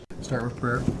Start with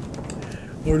prayer.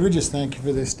 Lord, we just thank you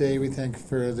for this day. We thank you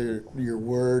for your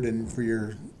word and for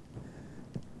your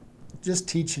just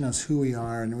teaching us who we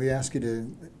are. And we ask you to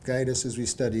guide us as we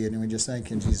study it. And we just thank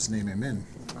you in Jesus' name. Amen.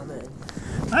 Amen.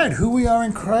 All right, who we are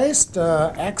in Christ.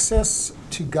 Access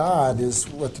to God is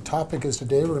what the topic is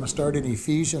today. We're going to start in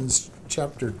Ephesians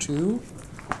chapter 2.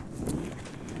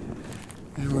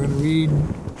 And we're going to read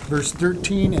verse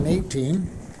 13 and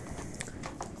 18.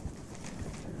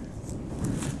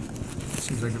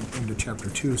 Seems like I'm into chapter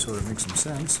 2, so it makes some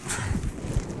sense. I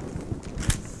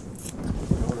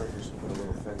wonder if you should put a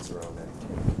little fence around that.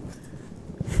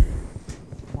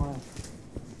 Why?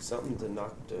 Something to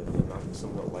knock some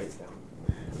of the light down.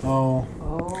 Oh,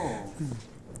 Oh.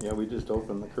 Yeah, we just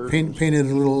opened the curtains. painted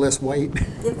it a little less white.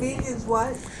 Ephesians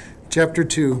what? Chapter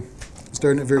 2,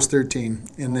 starting at verse 13,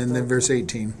 and then verse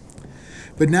 18.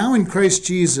 But now in Christ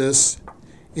Jesus,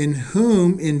 in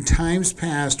whom in times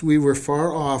past we were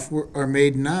far off, are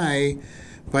made nigh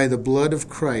by the blood of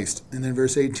Christ. And then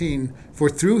verse 18, for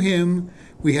through him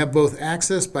we have both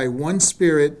access by one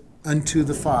Spirit unto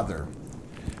the Father.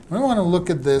 I want to look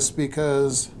at this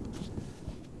because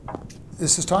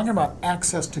this is talking about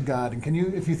access to God.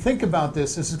 And if you think about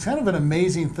this is kind of an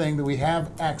amazing thing that we have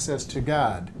access to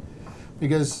God.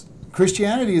 Because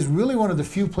Christianity is really one of the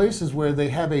few places where they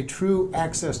have a true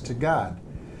access to God.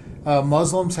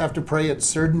 Muslims have to pray at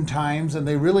certain times, and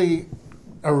they really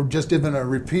are just given a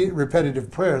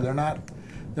repetitive prayer. They're not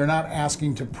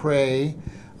asking to pray.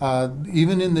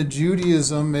 Even in the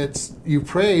Judaism, it's you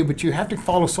pray, but you have to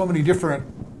follow so many different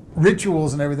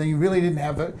rituals and everything. You really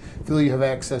didn't feel you have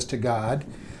access to God.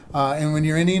 And when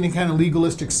you're in any kind of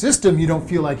legalistic system, you don't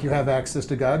feel like you have access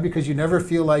to God because you never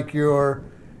feel like you're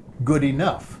good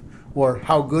enough, or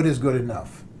how good is good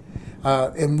enough.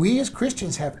 And we as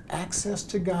Christians have access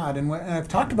to God. And I've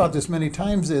talked about this many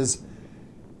times, is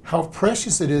how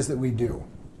precious it is that we do.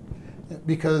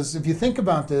 Because if you think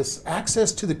about this,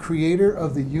 access to the creator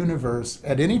of the universe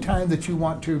at any time that you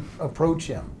want to approach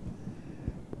him.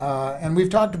 And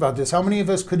we've talked about this. How many of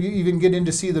us could even get in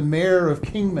to see the mayor of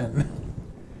Kingman,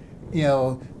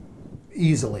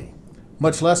 easily?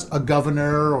 Much less a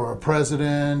governor or a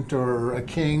president or a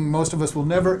king. Most of us will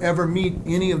never ever meet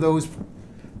any of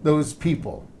those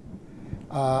people.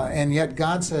 And yet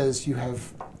God says,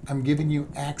 I'm giving you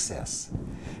access.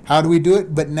 How do we do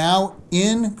it? But now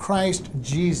in Christ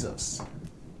Jesus.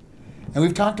 And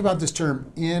we've talked about this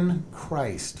term, in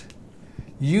Christ,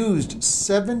 used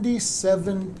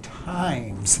 77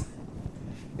 times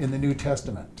in the New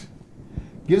Testament.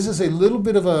 Gives us a little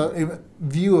bit of a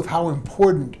view of how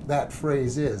important that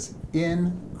phrase is,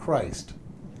 in Christ.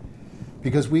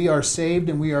 Because we are saved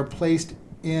and we are placed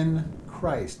in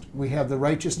Christ. We have the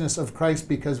righteousness of Christ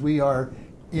because we are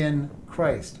in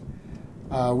Christ.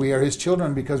 We are his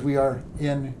children because we are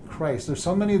in Christ. There's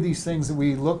so many of these things that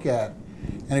we look at.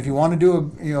 And if you want to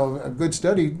do a good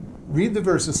study, read the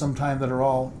verses sometime that are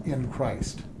all in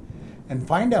Christ. And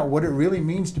find out what it really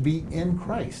means to be in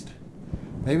Christ.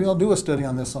 Maybe I'll do a study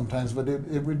on this sometimes, but it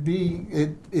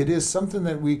is something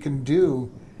that we can do.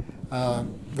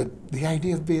 But the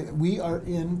idea of we are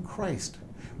in Christ.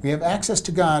 We have access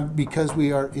to God because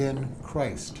we are in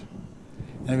Christ.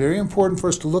 And very important for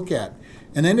us to look at.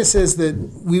 And then it says that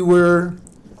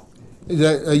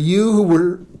you who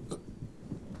were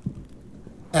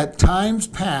at times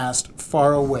past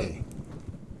far away.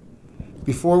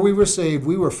 Before we were saved,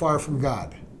 we were far from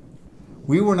God.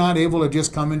 We were not able to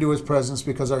just come into his presence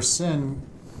because our sin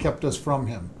kept us from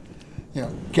him.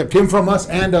 Kept him from us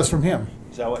and us from him.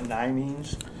 Is that what nigh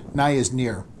means? Nigh is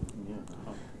near. Yeah.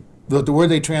 The word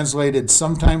they translated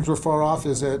sometimes we're far off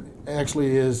is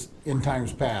in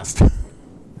times past.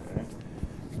 Okay.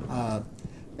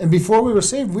 And before we were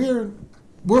saved,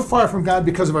 we're far from God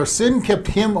because of our sin kept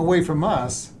him away from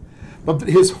us, but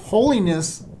his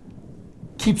holiness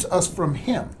keeps us from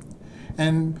him.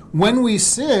 And when we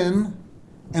sin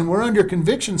and we're under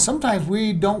conviction, sometimes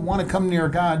we don't want to come near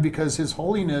God because his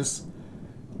holiness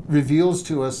reveals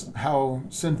to us how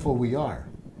sinful we are.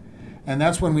 And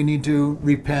that's when we need to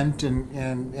repent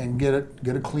and get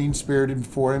a clean spirit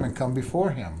before him and come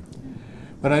before him.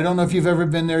 But I don't know if you've ever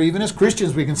been there. Even as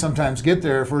Christians, we can sometimes get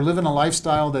there. If we're living a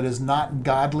lifestyle that is not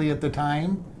godly at the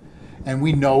time, and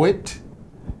we know it,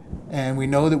 and we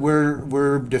know that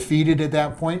we're defeated at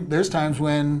that point, there's times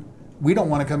when we don't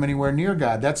want to come anywhere near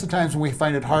God. That's the times when we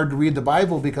find it hard to read the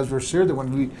Bible because we're sure that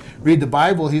when we read the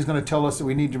Bible, he's going to tell us that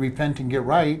we need to repent and get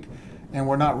right, and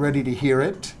we're not ready to hear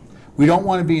it. We don't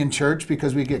want to be in church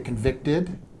because we get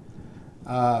convicted.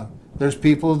 There's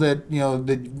people that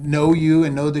know you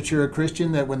and know that you're a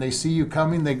Christian, that when they see you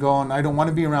coming, they go, I don't want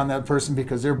to be around that person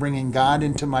because they're bringing God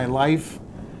into my life.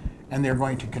 and they're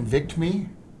going to convict me.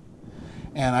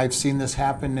 And I've seen this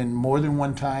happen in more than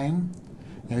one time.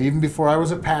 Even before I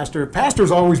was a pastor, pastors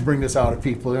always bring this out of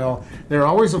people. They're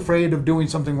always afraid of doing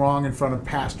something wrong in front of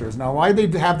pastors. Now, why they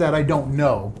have that, I don't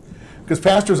know, because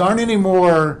pastors aren't any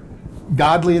more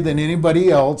godly than anybody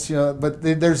else. But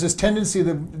there's this tendency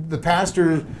that the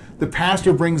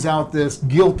pastor brings out this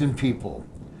guilt in people.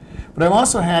 But I've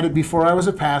also had it before I was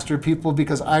a pastor, people,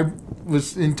 because I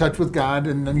was in touch with God,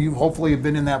 and then you hopefully have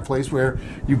been in that place where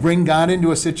you bring God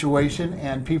into a situation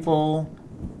and people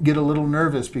get a little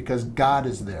nervous because God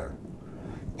is there.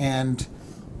 And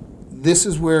this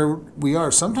is where we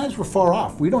are. Sometimes we're far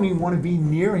off. We don't even want to be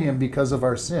near him because of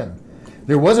our sin.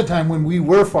 There was a time when we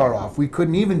were far off. We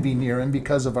couldn't even be near him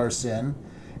because of our sin,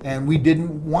 and we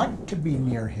didn't want to be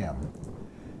near him.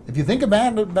 If you think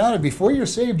about it, before you're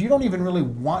saved, you don't even really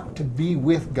want to be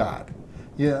with God.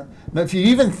 Yeah. Now, if you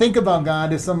even think about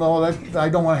God as I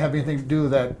don't want to have anything to do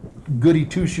with that goody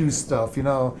two-shoes stuff.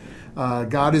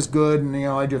 God is good, and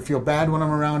I just feel bad when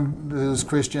I'm around those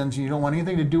Christians. You don't want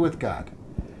anything to do with God.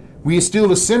 We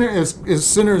still, as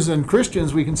sinners and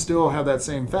Christians, we can still have that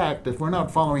same fact. If we're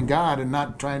not following God and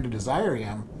not trying to desire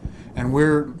him, and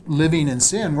we're living in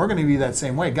sin, we're going to be that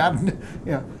same way. God,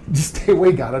 just stay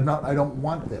away, God. I don't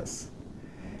want this.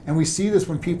 And we see this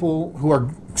when people who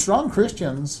are strong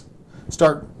Christians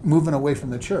start moving away from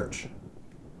the church.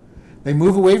 They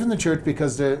move away from the church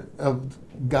because of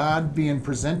God being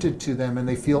presented to them, and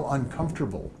they feel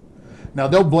uncomfortable. Now,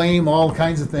 they'll blame all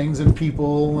kinds of things and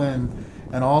people and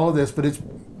all of this, but it's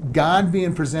God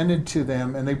being presented to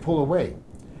them, and they pull away.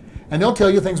 And they'll tell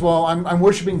you things, well, I'm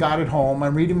worshiping God at home,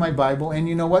 I'm reading my Bible, and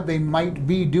you know what? They might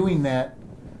be doing that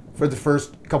for the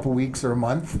first couple weeks or a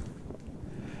month.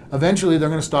 Eventually, they're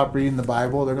going to stop reading the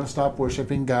Bible, they're going to stop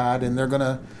worshiping God, and they're going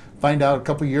to find out a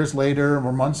couple years later,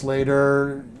 or months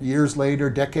later, years later,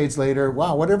 decades later,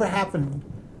 wow, whatever happened?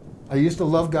 I used to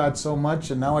love God so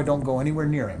much, and now I don't go anywhere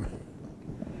near him.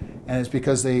 And it's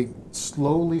because they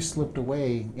slowly slipped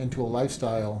away into a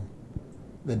lifestyle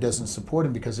that doesn't support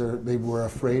him, because they were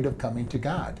afraid of coming to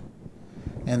God.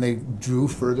 And they drew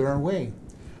further away.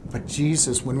 But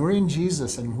Jesus, when we're in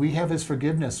Jesus and we have his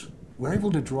forgiveness, we're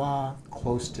able to draw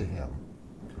close to him.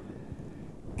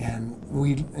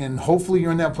 And hopefully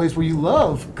you're in that place where you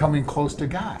love coming close to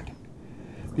God,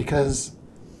 because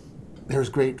there's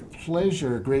great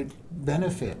pleasure, great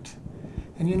benefit.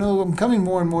 And I'm coming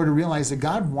more and more to realize that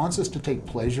God wants us to take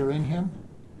pleasure in him.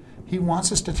 He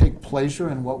wants us to take pleasure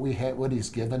in what he's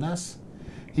given us.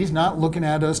 He's not looking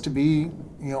at us to be,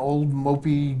 old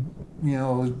mopey,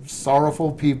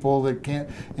 sorrowful people that can't,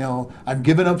 I've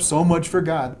given up so much for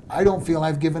God. I don't feel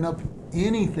I've given up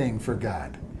anything for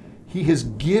God. He has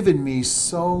given me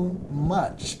so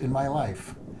much in my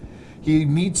life. He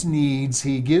meets needs.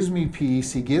 He gives me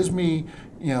peace. He gives me,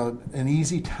 an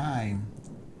easy time.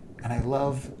 And I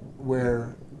love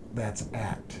where that's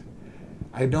at.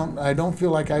 I don't feel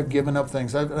like I've given up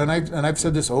things. I've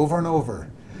said this over and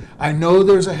over. I know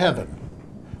there's a heaven.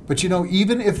 But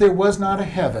even if there was not a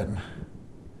heaven,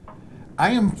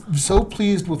 I am so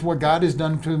pleased with what God has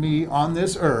done to me on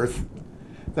this earth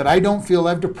that I don't feel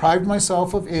I've deprived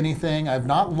myself of anything. I've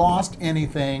not lost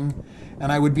anything.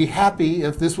 And I would be happy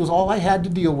if this was all I had to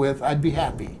deal with. I'd be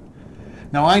happy.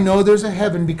 Now, I know there's a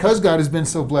heaven because God has been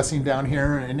so blessing down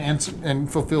here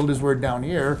and fulfilled his word down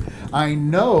here. I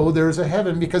know there's a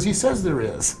heaven because he says there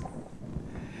is.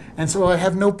 And so I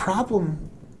have no problem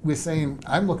with saying,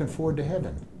 I'm looking forward to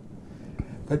heaven.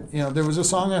 But, there was a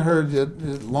song I heard a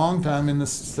long time in the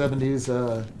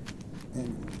 70s.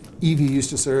 Evie used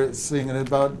to sing it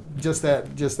about just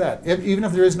that. Even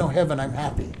if there is no heaven, I'm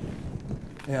happy.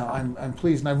 I'm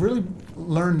pleased. And I've really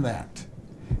learned that.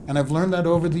 And I've learned that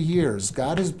over the years.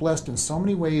 God is blessed in so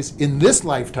many ways in this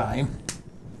lifetime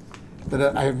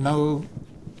that I have no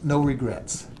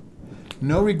regrets.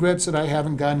 No regrets that I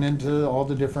haven't gotten into all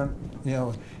the different,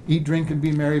 eat, drink, and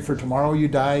be merry, for tomorrow you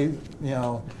die,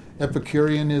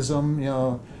 Epicureanism,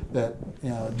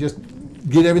 just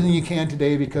get everything you can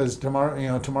today because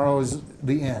tomorrow is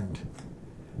the end.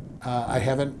 I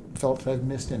haven't felt I've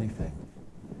missed anything.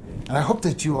 And I hope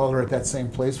that you all are at that same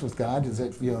place with God, is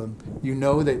that you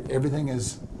know that everything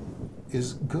is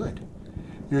good.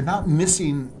 You're not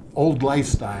missing old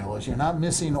lifestyles. You're not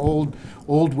missing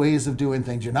old ways of doing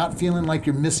things. You're not feeling like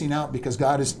you're missing out because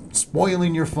God is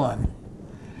spoiling your fun.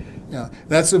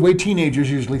 That's the way teenagers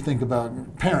usually think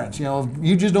about parents.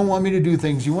 You just don't want me to do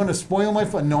things. You want to spoil my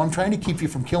fun. No, I'm trying to keep you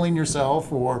from killing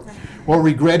yourself or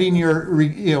regretting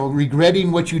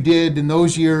regretting what you did in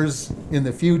those years in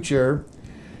the future.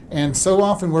 And so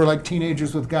often we're like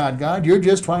teenagers with God. God, you're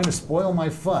just trying to spoil my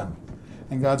fun.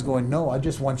 And God's going, no, I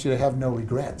just want you to have no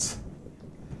regrets.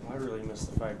 miss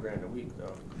the $5,000 a week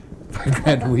though.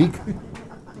 $5,000 a week.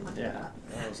 Yeah.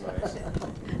 That was nice.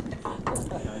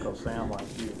 Uncle Sam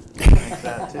likes you. Like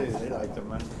that too. They like the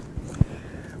money.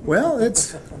 Well,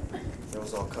 it's That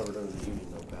was all covered under the union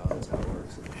though, pal. That's how it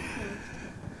works.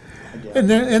 and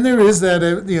there is that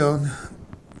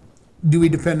do we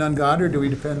depend on God or do we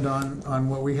depend on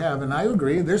what we have? And I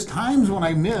agree. There's times when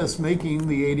I miss making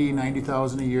the 80,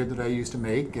 90,000 a year that I used to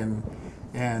make, and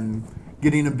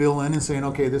getting a bill in and saying,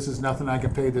 okay, this is nothing, I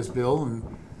can pay this bill. And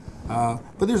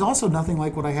but there's also nothing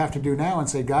like what I have to do now and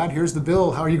say, God, here's the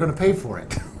bill. How are you going to pay for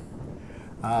it?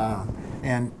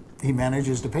 And He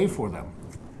manages to pay for them,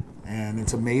 and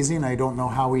it's amazing. I don't know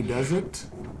how He does it.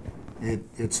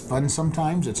 It's fun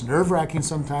sometimes. It's nerve-wracking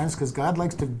sometimes because God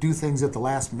likes to do things at the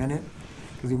last minute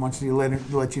because He wants to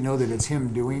let you know that it's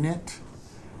Him doing it.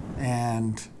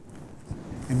 And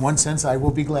in one sense, I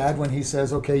will be glad when He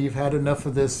says, okay, you've had enough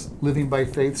of this living by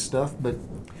faith stuff, but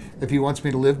if He wants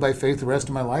me to live by faith the rest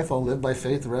of my life, I'll live by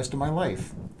faith the rest of my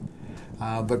life.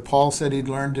 But Paul said he'd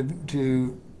learned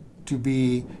to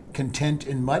be content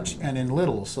in much and in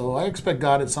little. So I expect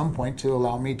God at some point to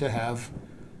allow me to have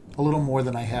a little more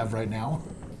than I have right now.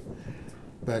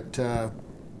 But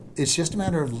it's just a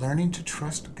matter of learning to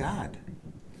trust God.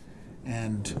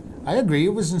 And I agree,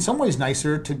 it was in some ways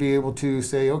nicer to be able to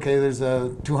say, okay, there's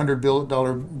a $200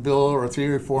 bill or a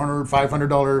 $300 or $400,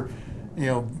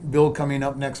 $500 bill coming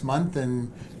up next month,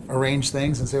 and arrange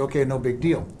things and say, okay, no big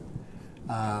deal.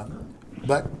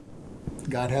 But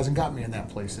God hasn't got me in that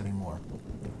place anymore.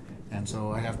 And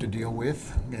so I have to deal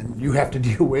with, and you have to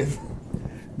deal with,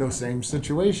 those same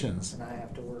situations. And I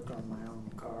have to work on my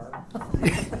own car.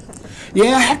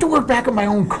 Yeah, I have to work back on my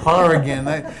own car again.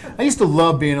 I used to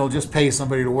love being able to just pay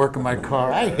somebody to work on my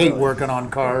car. I hate working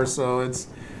on cars, so it's,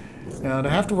 to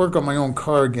have to work on my own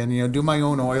car again, do my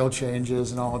own oil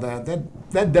changes and all of that.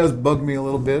 That does bug me a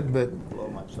little bit, but Blow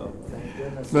myself. Thank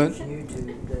goodness But- it's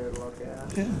YouTube there to look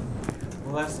at. yeah.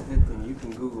 Well, that's the good thing. You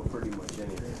can Google pretty much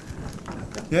anything.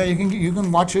 Yeah, you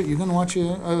can watch it. You can watch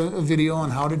a video on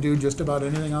how to do just about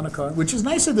anything on a car, which is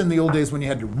nicer than the old days when you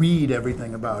had to read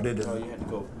everything about it. Well, you had to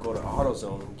go to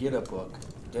AutoZone and get a book,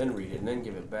 then read it, and then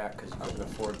give it back because you couldn't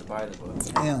afford to buy the book.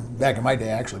 Yeah, back in my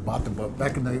day, I actually bought the book.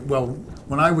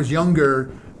 When I was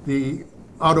younger, the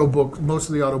most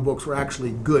of the auto books were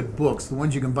actually good books. The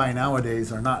ones you can buy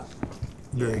nowadays are not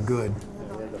very good.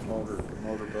 They had the motor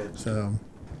boats. So,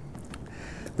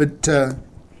 but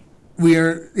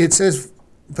it says,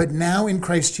 but now in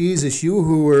Christ Jesus, you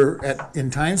who were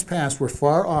in times past were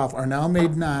far off are now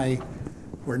made nigh,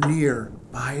 or near,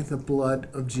 by the blood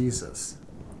of Jesus.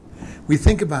 We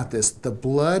think about this, the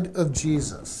blood of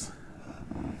Jesus.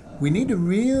 We need to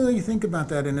really think about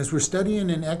that. And as we're studying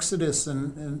in Exodus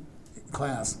and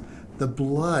class, the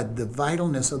blood, the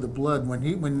vitalness of the blood.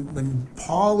 When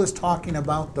Paul is talking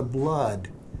about the blood,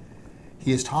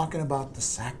 he is talking about the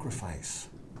sacrifice.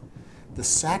 The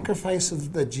sacrifice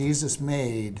that Jesus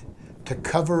made to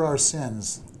cover our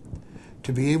sins,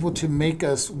 to be able to make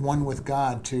us one with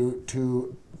God,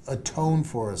 to atone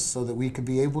for us so that we could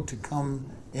be able to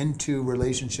come into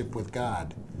relationship with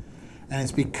God. And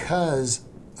it's because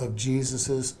of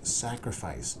Jesus'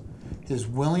 sacrifice, his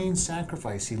willing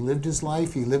sacrifice. He lived his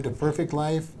life, he lived a perfect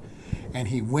life, and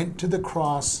he went to the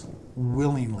cross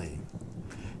willingly.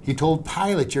 He told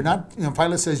Pilate, "You're not."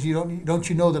 Pilate says, "Don't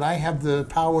you know that I have the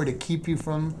power to keep you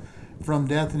from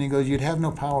death?" And he goes, "You'd have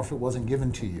no power if it wasn't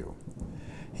given to you."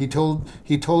 He told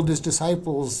his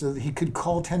disciples that he could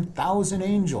call 10,000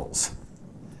 angels.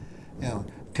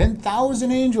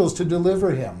 10,000 angels to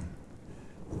deliver him.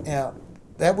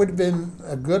 That would have been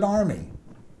a good army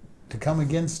to come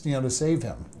against, to save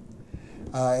him.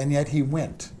 And yet he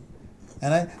went.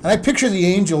 And I picture the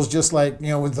angels just like,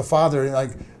 with the Father,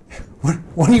 like,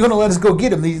 when are you going to let us go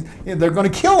get him? They're going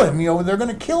to kill him. They're going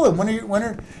to kill him. When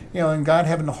are and God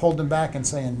having to hold him back and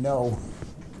saying, "No,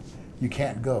 you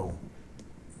can't go.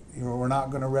 We're not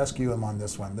going to rescue him on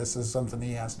this one. This is something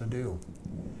he has to do."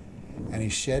 And he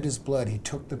shed his blood. He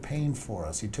took the pain for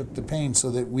us. He took the pain so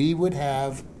that we would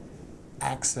have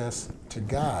access to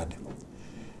God.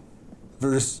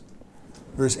 Verse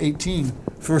 18,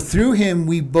 "For through him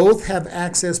we both have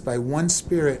access by one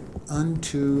Spirit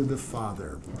unto the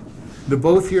Father." The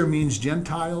both here means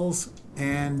Gentiles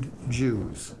and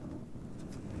Jews.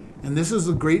 And this is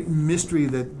a great mystery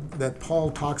that Paul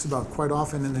talks about quite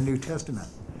often in the New Testament.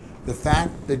 The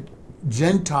fact that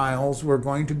Gentiles were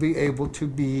going to be able to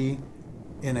be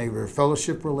in a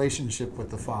fellowship relationship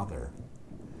with the Father.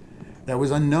 That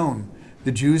was unknown.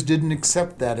 The Jews didn't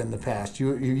accept that in the past.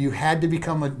 You had to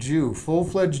become a Jew,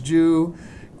 full-fledged Jew,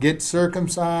 get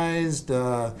circumcised,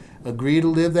 agree to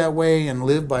live that way, and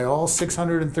live by all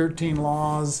 613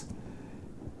 laws,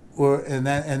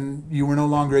 and you were no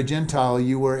longer a Gentile,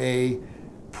 you were a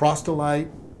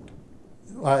proselytized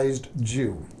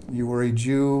Jew. You were a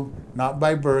Jew not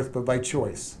by birth but by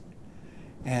choice.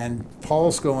 And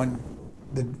Paul's going,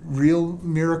 the real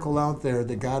miracle out there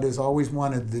that God has always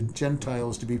wanted the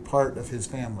Gentiles to be part of his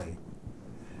family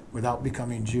without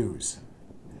becoming Jews.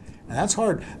 And that's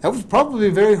hard. That was probably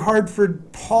very hard for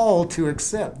Paul to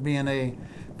accept, being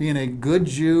a good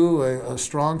Jew, a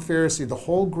strong Pharisee, the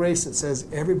whole grace that says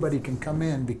everybody can come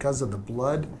in because of the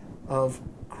blood of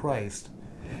Christ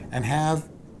and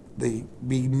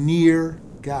be near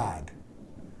God.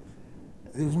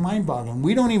 It was mind-boggling.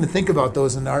 We don't even think about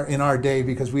those in our day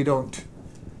because we don't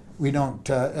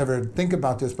ever think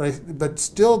about this. But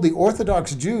still, the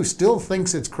Orthodox Jew still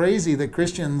thinks it's crazy that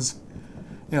Christians,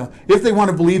 if they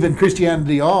want to believe in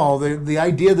Christianity at all, the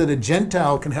idea that a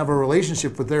Gentile can have a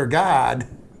relationship with their God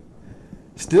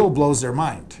still blows their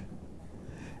mind.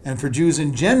 And for Jews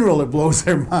in general, it blows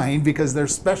their mind because they're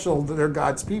special, they're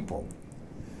God's people.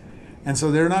 And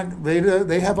so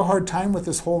they have a hard time with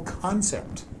this whole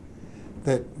concept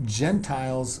that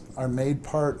Gentiles are made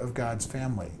part of God's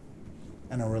family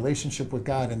and a relationship with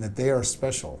God, and that they are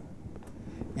special.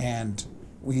 And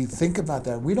we think about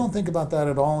that. We don't think about that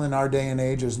at all in our day and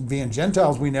age. As being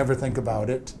Gentiles, we never think about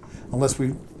it unless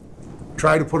we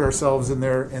try to put ourselves in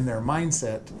their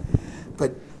mindset.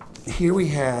 But here we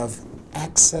have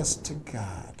access to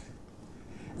God.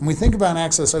 When we think about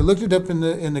access, I looked it up in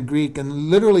the Greek and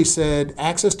literally said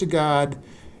access to God,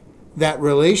 that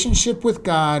relationship with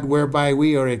God whereby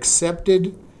we are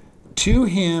accepted to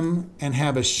him and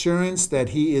have assurance that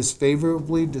he is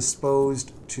favorably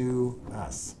disposed to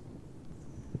us.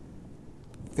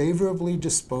 Favorably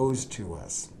disposed to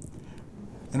us.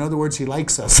 In other words, he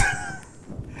likes us.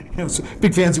 It's a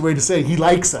big fancy way to say he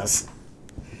likes us.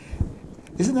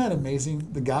 Isn't that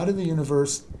amazing? The God of the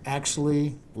universe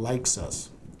actually likes us.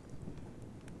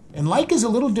 And like is a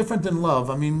little different than love.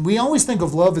 I mean, we always think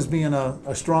of love as being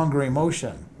a stronger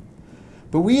emotion.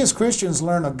 But we as Christians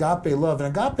learn agape love.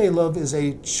 And agape love is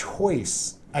a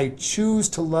choice. I choose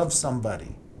to love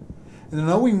somebody. And there's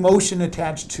no emotion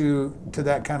attached to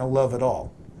that kind of love at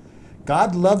all.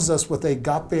 God loves us with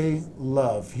agape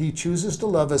love. He chooses to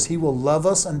love us. He will love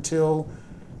us until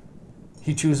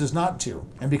he chooses not to.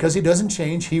 And because he doesn't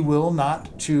change, he will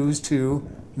not choose to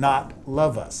not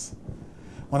love us.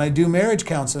 When I do marriage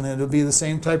counseling, it'll be the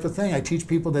same type of thing. I teach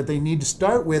people that they need to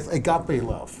start with agape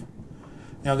love.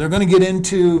 Now, they're going to get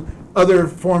into other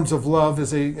forms of love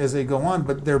as they go on,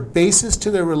 but their basis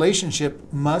to their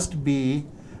relationship must be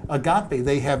agape.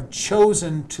 They have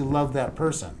chosen to love that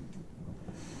person.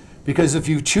 Because if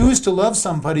you choose to love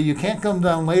somebody, you can't come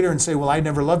down later and say, well, I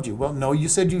never loved you. Well, no, you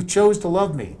said you chose to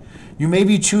love me. You may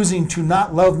be choosing to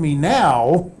not love me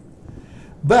now,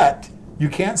 but you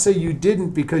can't say you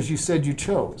didn't because you said you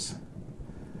chose.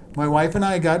 My wife and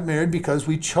I got married because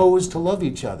we chose to love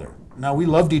each other. Now, we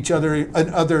loved each other in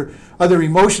other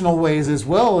emotional ways as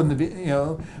well,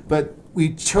 but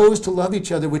we chose to love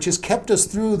each other, which has kept us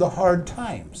through the hard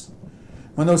times.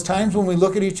 When those times when we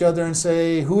look at each other and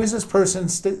say, who is this person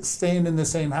staying in the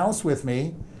same house with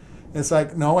me? It's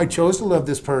like, no, I chose to love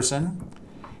this person.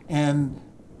 And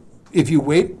if you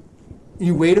wait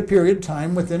a period of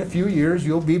time, within a few years,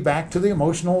 you'll be back to the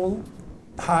emotional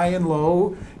high and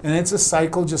low, and it's a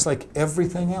cycle just like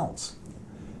everything else.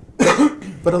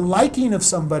 But a liking of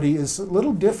somebody is a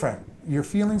little different. You're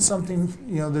feeling something,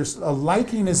 there's a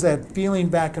liking is that feeling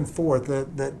back and forth,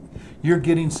 that you're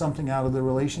getting something out of the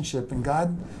relationship, and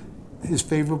God is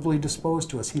favorably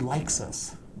disposed to us. He likes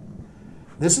us.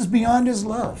 This is beyond his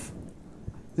love.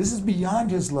 This is beyond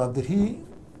his love, that he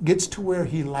gets to where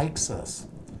he likes us.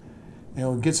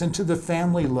 Gets into the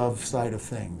family love side of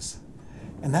things.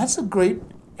 And that's a great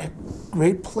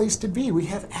place to be. We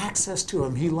have access to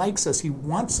him. He likes us. He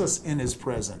wants us in his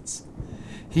presence.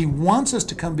 He wants us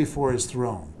to come before his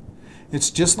throne.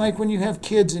 It's just like when you have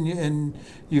kids and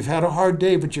you've had a hard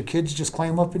day, but your kids just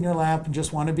climb up in your lap and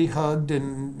just want to be hugged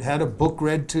and had a book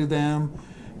read to them.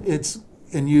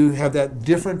 And you have that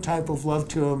different type of love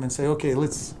to them and say, okay,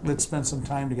 let's spend some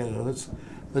time together.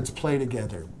 Let's play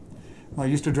together. Well, I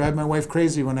used to drive my wife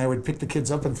crazy when I would pick the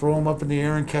kids up and throw them up in the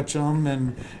air and catch them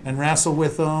and wrestle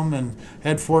with them. And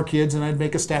had 4 kids, and I'd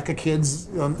make a stack of kids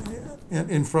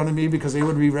in front of me because they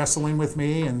would be wrestling with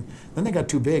me. And then they got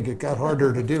too big. It got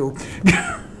harder to do.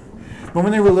 But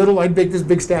when they were little, I'd make this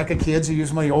big stack of kids. I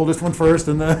used my oldest one first,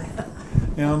 and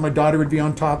my daughter would be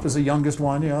on top as the youngest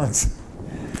one.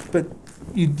 But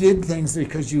you did things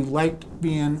because you liked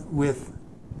being with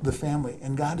the family.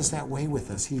 And God is that way with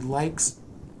us. He likes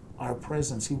our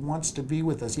presence. He wants to be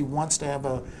with us. He wants to have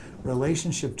a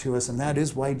relationship to us, and that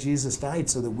is why Jesus died,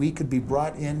 so that we could be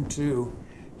brought into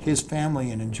his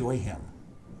family and enjoy him.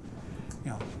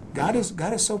 You know, God is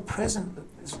so present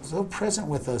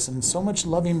with us and so much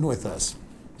loving with us.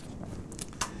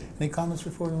 Any comments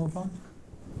before we move on?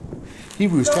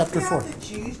 Hebrews chapter 4. Don't you have to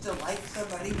choose to like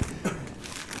somebody?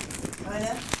 Kind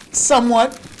of?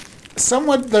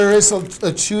 Somewhat there is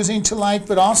a choosing to like,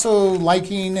 but also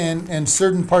liking and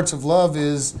certain parts of love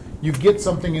is you get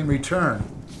something in return.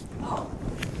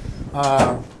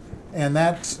 And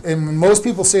when most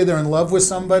people say they're in love with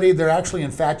somebody, they're actually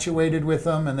infatuated with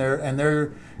them, and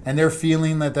they're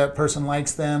feeling that person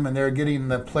likes them, and they're getting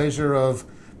the pleasure of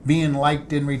being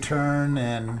liked in return.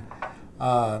 And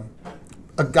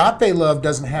agape love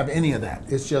doesn't have any of that.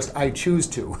 It's just I choose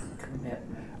to.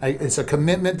 It's a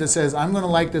commitment that says I'm going to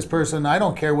like this person. I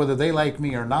don't care whether they like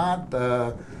me or not.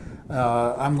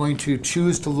 I'm going to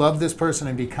choose to love this person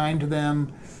and be kind to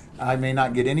them. I may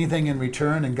not get anything in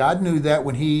return. And God knew that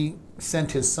when he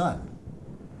sent his son.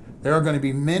 There are going to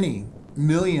be many,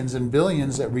 millions and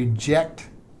billions that reject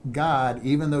God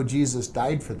even though Jesus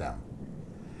died for them.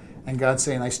 And God's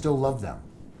saying, I still love them.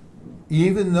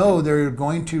 Even though they're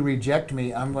going to reject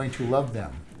me, I'm going to love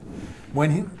them.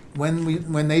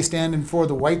 When they stand before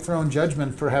the white throne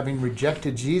judgment for having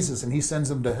rejected Jesus and he sends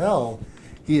them to hell,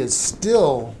 he is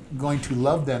still going to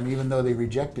love them even though they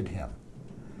rejected him.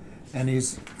 And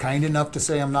he's kind enough to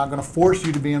say, I'm not going to force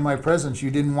you to be in my presence. You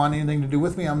didn't want anything to do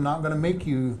with me. I'm not going to make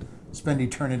you spend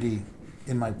eternity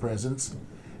in my presence.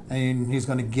 And he's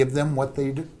going to give them what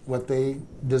they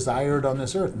desired on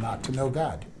this earth, not to know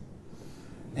God.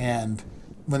 And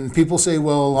when people say,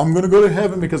 well, I'm going to go to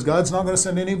heaven because God's not going to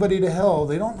send anybody to hell,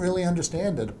 they don't really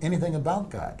understand anything about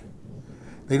God.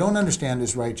 They don't understand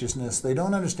his righteousness. They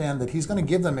don't understand that he's going to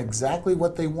give them exactly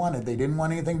what they wanted. They didn't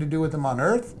want anything to do with him on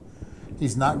earth.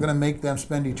 He's not going to make them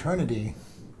spend eternity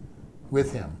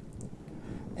with him.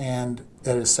 And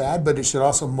that is sad, but it should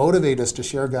also motivate us to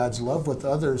share God's love with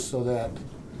others so that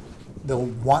they'll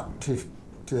want to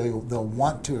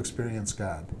experience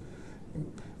God.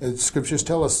 The scriptures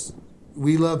tell us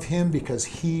we love him because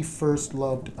he first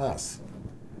loved us.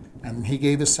 And he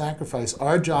gave his sacrifice.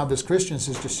 Our job as Christians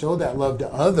is to show that love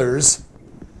to others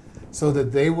so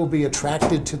that they will be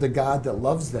attracted to the God that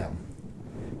loves them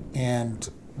and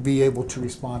be able to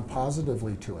respond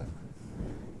positively to him.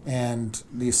 And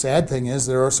the sad thing is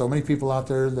there are so many people out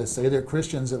there that say they're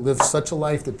Christians that live such a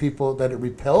life that it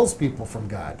repels people from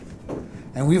God.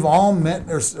 And we've all met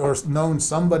or known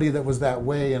somebody that was that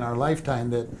way in our lifetime,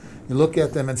 that you look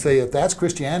at them and say, if that's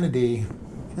Christianity,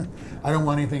 I don't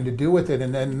want anything to do with it.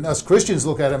 And then us Christians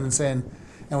look at them and saying,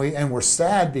 and we're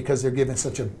sad because they're giving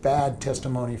such a bad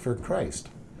testimony for Christ.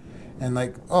 And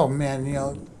like, oh man,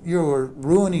 you're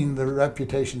ruining the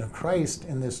reputation of Christ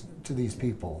to these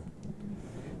people.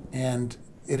 And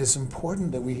it is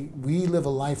important that we live a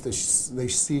life that they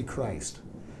see Christ.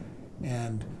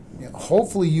 And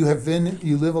hopefully you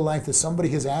live a life that somebody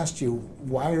has asked you,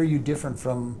 why are you different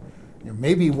from,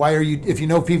 maybe why are you, if you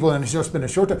know people and it's just been a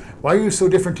short time, why are you so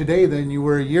different today than you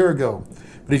were a year ago?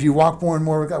 But if you walk more and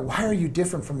more with God, why are you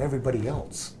different from everybody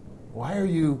else? Why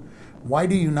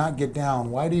do you not get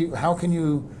down? How can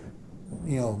you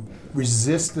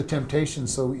resist the temptation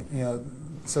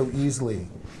so easily?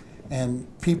 And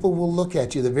people will look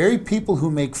at you. The very people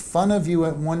who make fun of you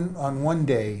on one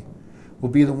day will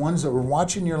be the ones that were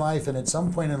watching your life, and at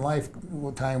some point in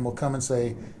time will come and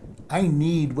say, I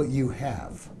need what you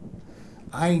have.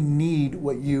 I need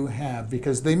what you have.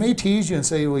 Because they may tease you and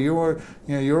say, well,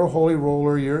 you're a holy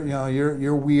roller,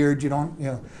 you're weird,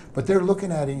 but they're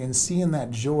looking at you and seeing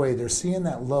that joy, they're seeing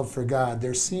that love for God,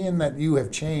 they're seeing that you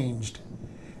have changed.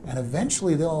 And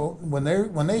eventually when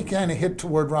they kind of hit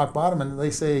toward rock bottom and they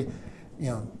say,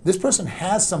 this person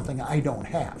has something I don't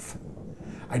have.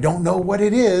 I don't know what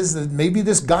it is, maybe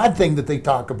this God thing that they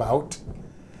talk about,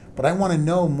 but I want to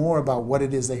know more about what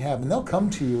it is they have. And they'll come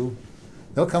to you.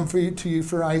 They'll come to you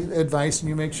for advice, and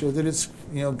you make sure that it's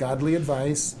godly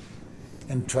advice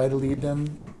and try to lead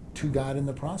them to God in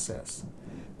the process.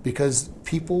 Because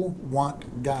people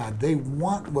want God. They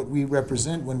want what we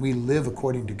represent when we live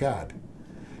according to God.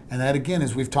 And that, again,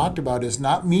 as we've talked about, is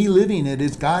not me living it,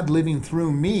 it's God living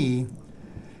through me,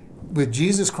 with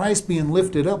Jesus Christ being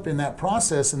lifted up in that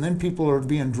process, and then people are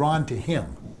being drawn to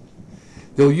him.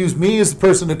 They'll use me as the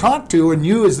person to talk to and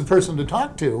you as the person to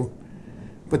talk to,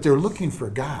 but they're looking for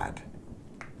God.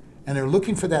 And they're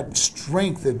looking for that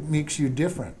strength that makes you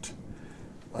different.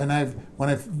 when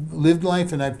I've lived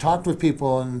life and I've talked with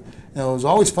people, and it was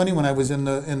always funny when I was in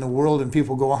the world and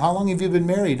people go, well, how long have you been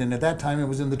married? And at that time it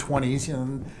was in the 20s,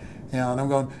 and I'm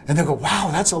going, and they go, wow,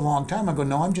 that's a long time. I go,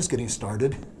 no, I'm just getting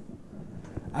started.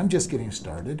 I'm just getting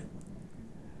started.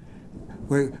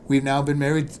 We've now been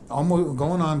married almost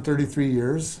going on 33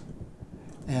 years,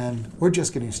 and we're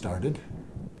just getting started.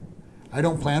 I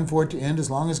don't plan for it to end.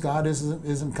 As long as God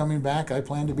isn't coming back, I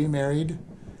plan to be married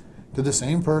to the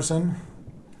same person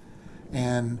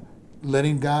and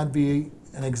letting God be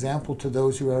an example to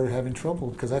those who are having trouble.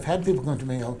 Because I've had people come to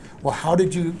me, well, how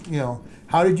did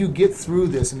you get through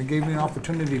this? And it gave me an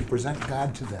opportunity to present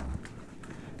God to them.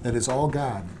 That it's all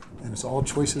God, and it's all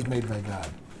choices made by God.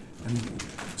 And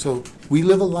so we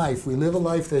live a life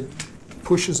that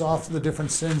pushes off the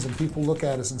different sins, and people look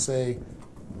at us and say,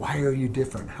 why are you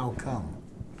different? How come?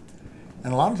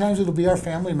 And a lot of times it'll be our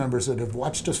family members that have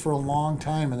watched us for a long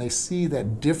time, and they see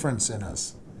that difference in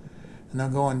us. And they're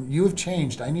going, you have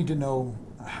changed. I need to know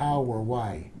how or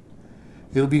why.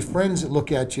 It'll be friends that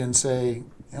look at you and say,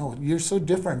 you're so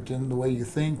different in the way you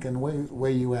think and the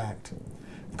way you act.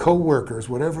 Co-workers,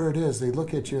 whatever it is, they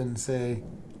look at you and say,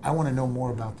 I want to know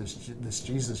more about this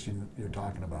Jesus you're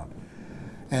talking about.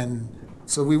 And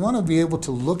so we want to be able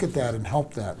to look at that and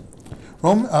help that.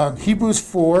 Hebrews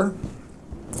 4,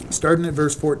 starting at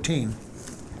verse 14.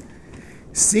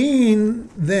 Seeing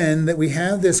then that we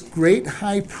have this great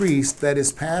high priest that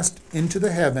is passed into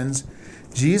the heavens,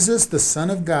 Jesus the Son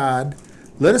of God,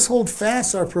 let us hold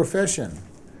fast our profession.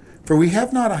 For we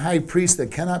have not a high priest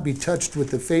that cannot be touched with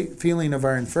the feeling of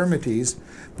our infirmities,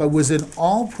 but was in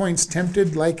all points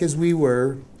tempted like as we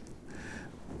were,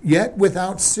 yet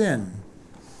without sin.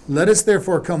 Let us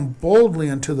therefore come boldly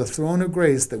unto the throne of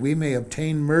grace, that we may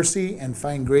obtain mercy and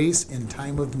find grace in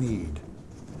time of need.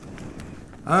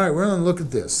 All right, we're going to look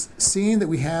at this. Seeing that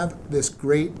we have this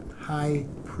great high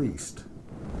priest.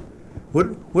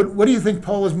 What do you think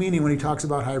Paul is meaning when he talks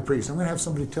about high priest? I'm going to have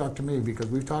somebody talk to me, because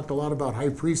we've talked a lot about high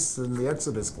priests in the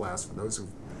Exodus class. For those who,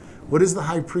 what is the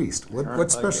high priest?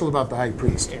 What's special about the high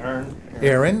priest?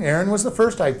 Aaron was the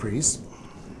first high priest.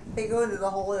 They go into the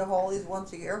Holy of Holies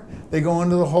once a year. They go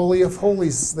into the Holy of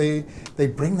Holies. They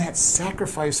bring that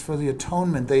sacrifice for the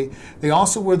atonement. They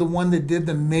also were the one that did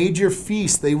the major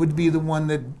feast. They would be the one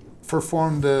that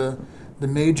performed the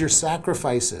major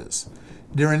sacrifices.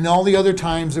 During all the other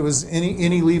times, it was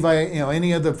any Levi,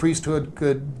 any of the priesthood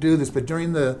could do this. But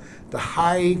during the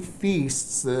high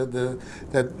feasts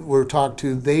that were talked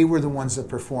to, they were the ones that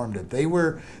performed it. They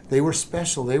were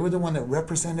special. They were the one that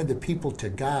represented the people to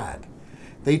God.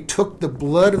 They took the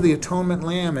blood of the atonement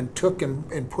lamb and took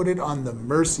and put it on the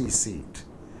mercy seat,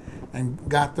 and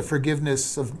got the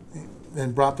forgiveness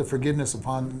and brought the forgiveness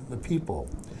upon the people.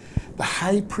 The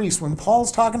high priest, when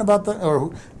Paul's talking about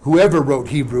or whoever wrote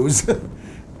Hebrews,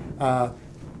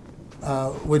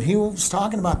 when he was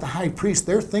talking about the high priest,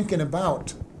 they're thinking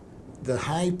about the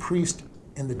high priest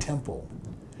in the temple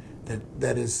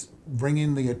that is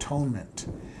bringing the atonement.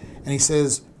 And he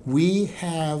says, we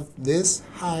have this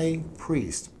high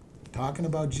priest, talking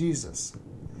about Jesus.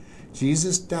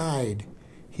 Jesus died.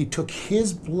 He took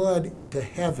his blood to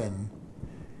heaven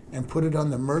and put it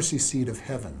on the mercy seat of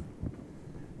heaven.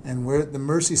 And we're at the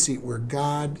mercy seat where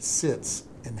God sits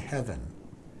in heaven.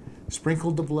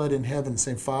 Sprinkled the blood in heaven,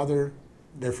 saying, Father,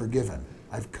 they're forgiven.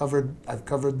 I've covered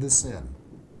the sin.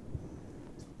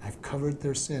 I've covered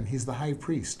their sin. He's the high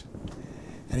priest.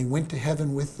 And he went to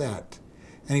heaven with that.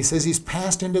 And he says he's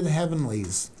passed into the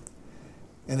heavenlies.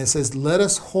 And it says, let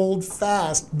us hold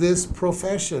fast this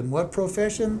profession. What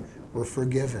profession? We're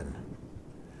forgiven.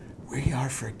 We are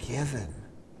forgiven.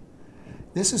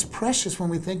 This is precious when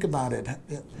we think about it,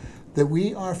 that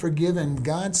we are forgiven.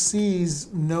 God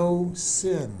sees no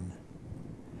sin.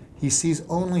 He sees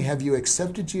only, have you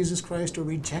accepted Jesus Christ or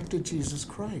rejected Jesus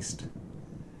Christ?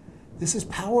 This is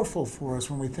powerful for us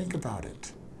when we think about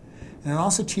it. And it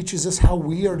also teaches us how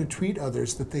we are to treat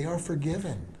others, that they are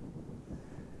forgiven.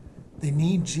 They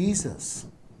need Jesus.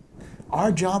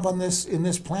 Our job in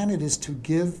this planet is to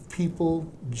give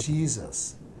people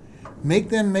Jesus. Make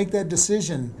them make that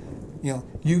decision.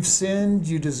 You've sinned,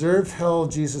 you deserve hell,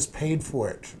 Jesus paid for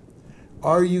it.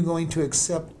 Are you going to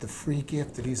accept the free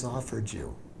gift that he's offered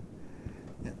you?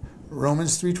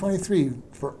 Romans 3:23,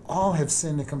 for all have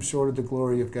sinned and come short of the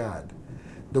glory of God.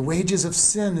 The wages of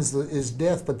sin is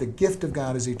death, but the gift of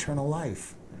God is eternal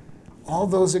life. All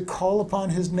those that call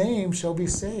upon his name shall be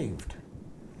saved.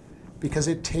 Because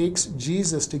it takes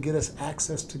Jesus to get us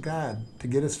access to God, to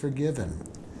get us forgiven.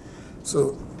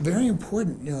 So, very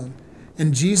important,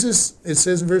 And Jesus, it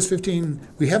says in verse 15,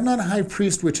 we have not a high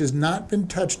priest which has not been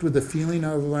touched with the feeling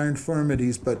of our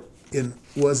infirmities, but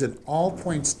was at all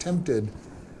points tempted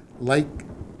like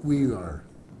we are.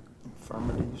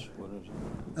 Infirmities, what is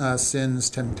it? Sins,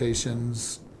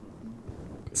 temptations,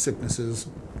 sicknesses.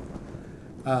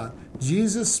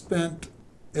 Jesus spent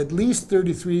at least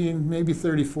 33 and maybe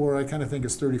 34, I kind of think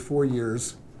it's 34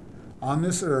 years on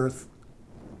this earth,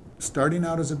 starting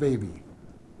out as a baby.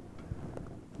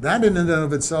 That in and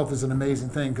of itself is an amazing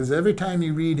thing, because every time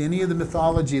you read any of the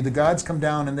mythology, the gods come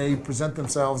down and they present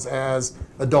themselves as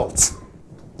adults.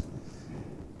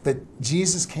 But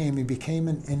Jesus came, he became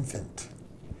an infant.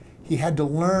 He had to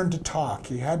learn to talk,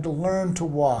 he had to learn to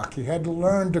walk, he had to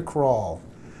learn to crawl.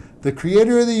 The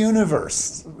creator of the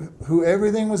universe, who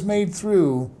everything was made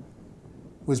through,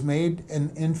 was made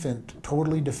an infant,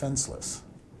 totally defenseless.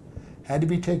 Had to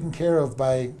be taken care of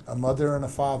by a mother and a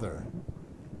father,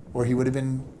 or he would have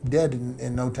been dead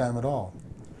in no time at all.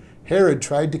 Herod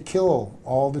tried to kill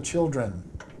all the children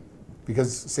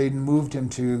because Satan moved him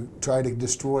to try to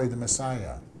destroy the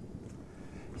Messiah.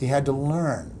 He had to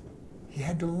learn. He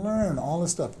had to learn all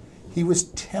this stuff. He was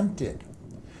tempted.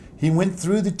 He went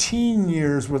through the teen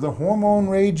years where the hormone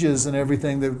rages and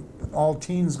everything that all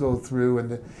teens go through,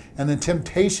 and the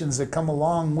temptations that come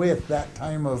along with that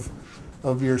time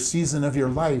of your season of your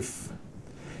life.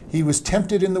 He was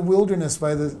tempted in the wilderness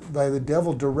by the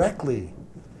devil directly.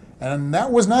 And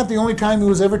that was not the only time he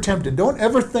was ever tempted. Don't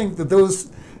ever think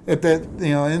that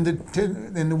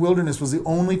in the wilderness was the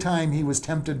only time he was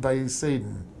tempted by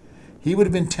Satan. He would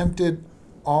have been tempted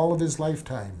all of his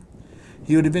lifetime.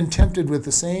 He would have been tempted with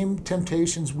the same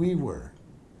temptations we were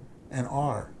and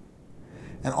are.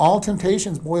 And all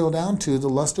temptations boil down to the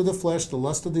lust of the flesh, the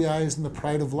lust of the eyes, and the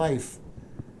pride of life.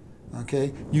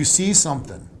 Okay? You see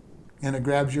something, and it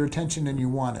grabs your attention and you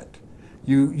want it.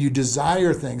 You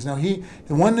desire things. Now, the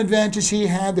one advantage he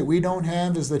had that we don't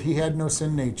have is that he had no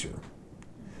sin nature.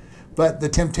 But the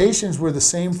temptations were the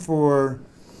same for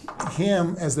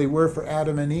him as they were for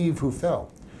Adam and Eve who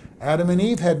fell. Adam and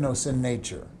Eve had no sin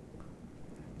nature.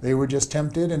 They were just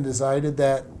tempted and decided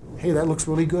that, hey, that looks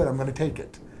really good, I'm going to take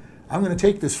it. I'm going to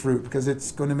take this fruit because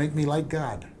it's going to make me like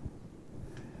God.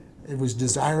 It was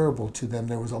desirable to them.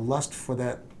 There was a lust for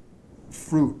that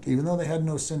fruit. Even though they had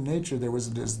no sin nature, there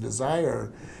was this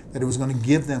desire that it was going to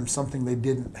give them something they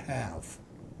didn't have.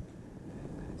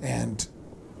 And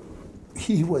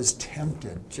he was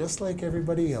tempted, just like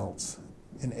everybody else,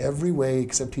 in every way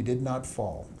except he did not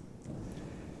fall.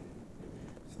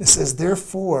 It says,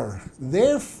 therefore,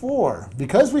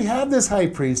 because we have this high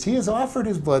priest, he has offered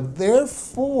his blood,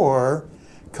 therefore,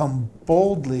 come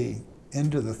boldly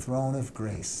into the throne of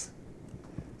grace.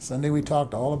 Sunday we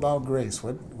talked all about grace,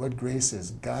 what grace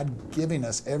is. God giving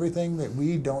us everything that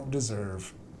we don't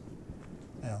deserve.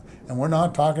 And we're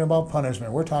not talking about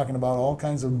punishment. We're talking about all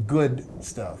kinds of good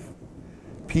stuff.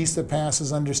 Peace that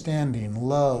passes understanding,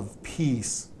 love,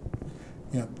 peace.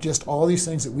 Just all these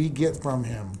things that we get from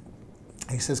him.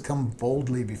 He says, come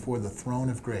boldly before the throne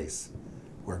of grace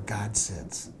where God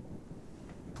sits.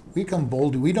 We come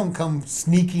boldly. We don't come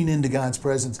sneaking into God's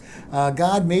presence.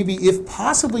 God, maybe if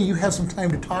possibly you have some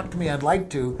time to talk to me, I'd like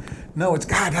to. No, it's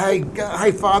God.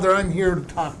 Hi, Father, I'm here to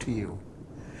talk to you.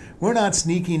 We're not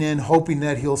sneaking in hoping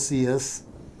that he'll see us.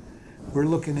 We're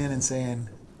looking in and saying,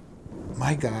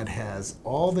 my God has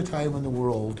all the time in the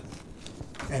world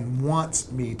and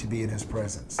wants me to be in his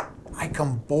presence. I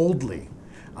come boldly.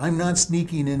 I'm not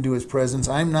sneaking into his presence.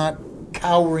 I'm not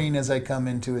cowering as I come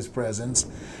into his presence.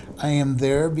 I am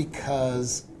there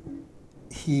because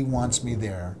he wants me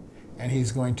there, and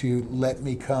he's going to let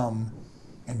me come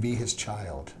and be his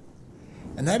child.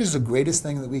 And that is the greatest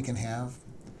thing that we can have.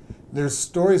 There's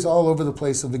stories all over the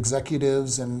place of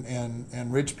executives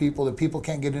and rich people that people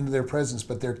can't get into their presence,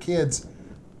 but their kids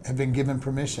have been given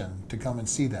permission to come and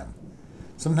see them.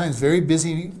 Sometimes very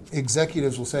busy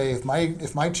executives will say, if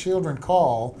my children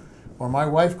call or my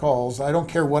wife calls, I don't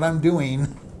care what I'm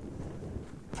doing,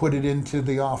 put it into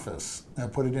the office.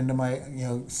 Put it into my,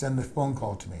 send the phone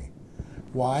call to me.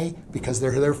 Why? Because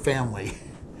they're their family,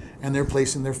 and they're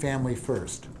placing their family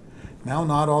first. Now,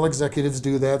 not all executives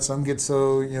do that. Some get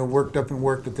so worked up in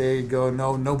work that they go,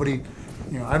 no, nobody,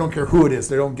 I don't care who it is.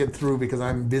 They don't get through because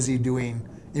I'm busy doing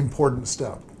important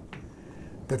stuff.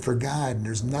 But for God,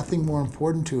 there's nothing more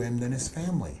important to him than his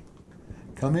family.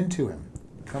 Come into him.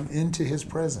 Come into his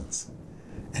presence.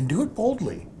 And do it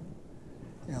boldly.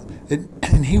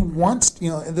 And he wants,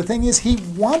 the thing is, he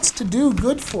wants to do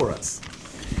good for us.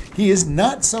 He is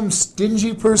not some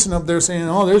stingy person up there saying,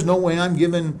 oh, there's no way I'm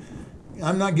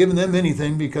not giving them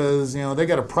anything because, they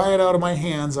got to pry it out of my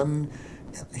hands.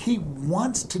 He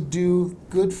wants to do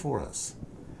good for us.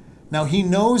 Now, he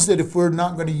knows that if we're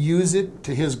not going to use it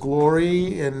to his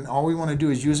glory and all we want to do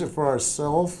is use it for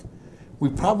ourselves, we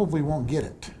probably won't get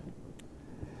it.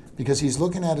 Because he's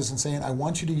looking at us and saying, I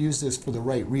want you to use this for the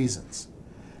right reasons.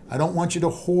 I don't want you to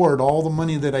hoard all the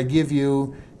money that I give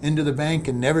you into the bank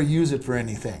and never use it for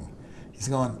anything. He's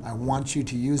going, I want you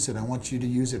to use it. I want you to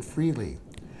use it freely.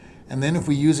 And then if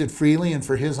we use it freely and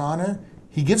for his honor,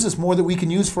 he gives us more that we can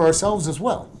use for ourselves as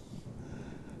well.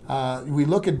 We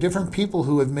look at different people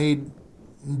who have made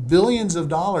billions of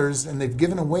dollars and they've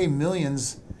given away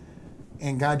millions,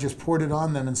 and God just poured it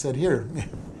on them and said, here,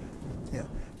 yeah,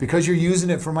 because you're using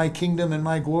it for my kingdom and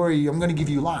my glory, I'm going to give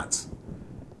you lots.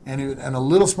 And a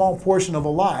little small portion of a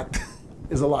lot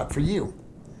is a lot for you.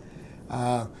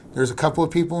 There's a couple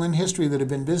of people in history that have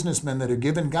been businessmen that have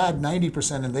given God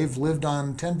 90% and they've lived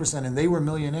on 10% and they were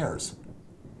millionaires.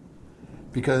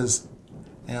 Because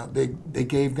they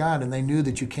gave God and they knew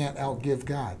that you can't outgive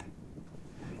God.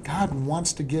 God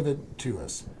wants to give it to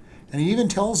us. And he even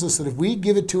tells us that if we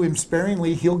give it to him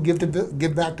sparingly, he'll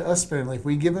give back to us sparingly. If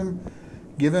we give him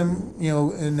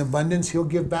in abundance, he'll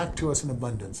give back to us in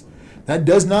abundance. That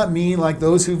does not mean like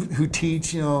those who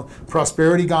teach,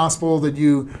 prosperity gospel that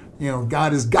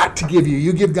God has got to give you.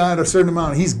 You give God a certain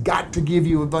amount, he's got to give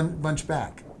you a bunch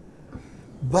back.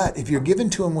 But if you're given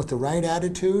to him with the right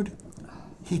attitude,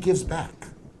 he gives back.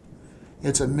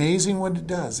 It's amazing what it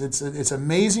does. It's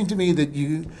amazing to me that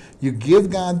you give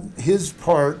God his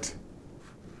part,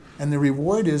 and the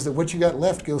reward is that what you got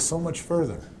left goes so much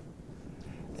further.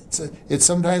 It's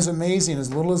sometimes amazing,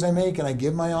 as little as I make, and I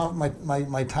give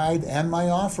my tithe and my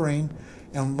offering,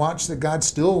 and watch that God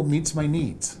still meets my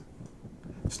needs.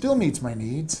 Still meets my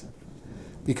needs,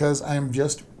 because I'm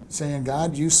just saying,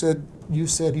 God, you said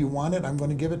you want it, I'm going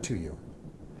to give it to you.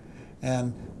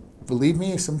 And believe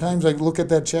me, sometimes I look at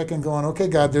that check and going, okay,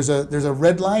 God, there's a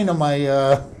red line on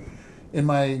my in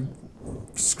my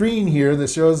screen here that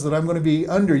shows that I'm going to be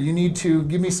under. You need to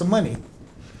give me some money.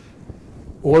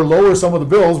 Or lower some of the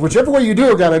bills. Whichever way you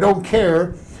do it, God, I don't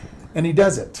care. And he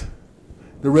does it.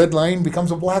 The red line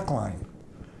becomes a black line.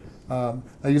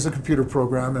 I use a computer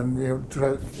program, and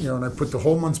and I put the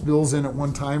whole month's bills in at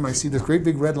one time. I see this great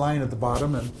big red line at the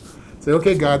bottom, and say,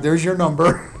 okay, God, there's your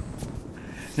number.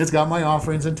 It's got my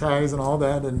offerings and tithes and all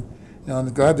that, and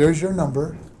God, there's your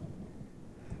number.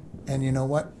 And you know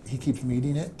what? He keeps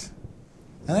meeting it.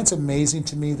 And it's amazing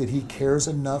to me that he cares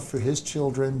enough for his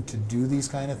children to do these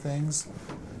kind of things.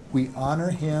 We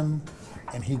honor him,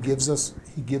 and he gives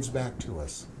back to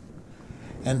us.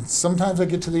 And sometimes I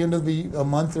get to the end of a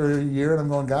month or a year, and I'm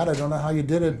going, God, I don't know how you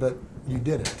did it, but you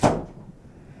did it.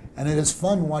 And it is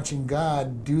fun watching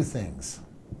God do things.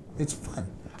 It's fun.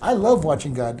 I love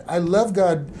watching God. I love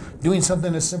God doing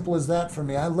something as simple as that for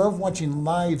me. I love watching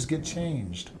lives get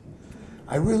changed.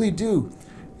 I really do.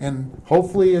 And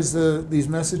hopefully as these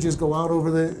messages go out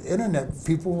over the internet,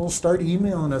 people will start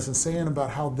emailing us and saying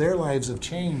about how their lives have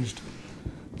changed.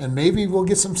 And maybe we'll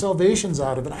get some salvations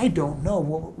out of it. I don't know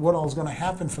what all is going to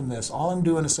happen from this. All I'm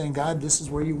doing is saying, God, this is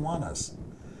where you want us.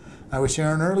 I was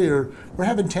sharing earlier, we're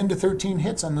having 10 to 13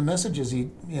 hits on the messages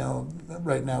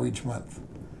right now each month.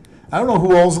 I don't know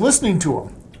who all's listening to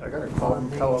them. I got a call from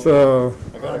California. So,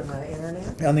 On the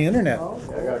internet? on the internet. Oh,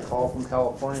 I got a call from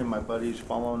California. My buddy's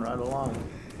following right along.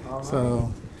 all right.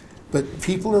 So, but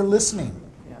people are listening.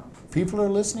 Yeah. People are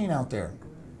listening out there.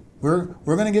 We're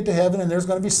going to get to heaven, and there's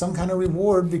going to be some kind of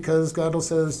reward because God will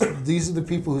says these are the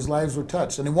people whose lives were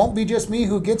touched. And it won't be just me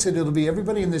who gets it. It'll be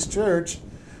everybody in this church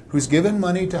who's given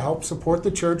money to help support the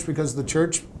church because the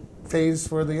church pays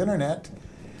for the internet.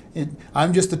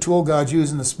 I'm just the tool God's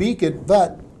using to speak it,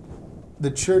 but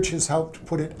the church has helped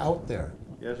put it out there.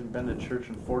 He hasn't been to church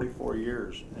in 44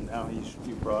 years, and now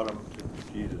you brought him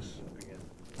to Jesus again.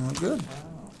 Oh, good.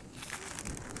 Wow.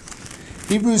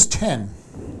 Hebrews 10.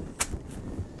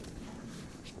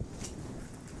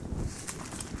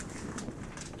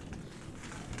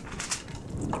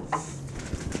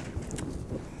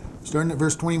 Starting at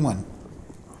verse 21.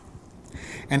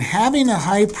 And having a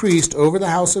high priest over the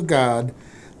house of God,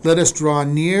 let us draw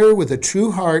near with a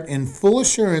true heart in full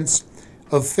assurance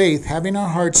of faith, having our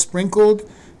hearts sprinkled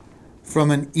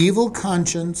from an evil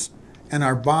conscience and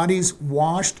our bodies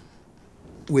washed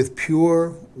with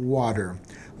pure water.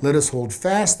 Let us hold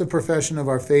fast the profession of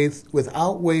our faith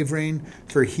without wavering,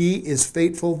 for he is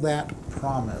faithful that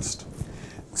promised.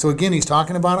 So again, he's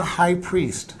talking about a high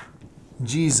priest,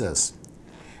 Jesus.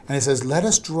 And it says, let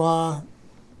us draw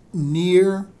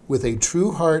near with a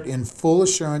true heart in full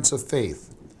assurance of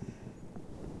faith.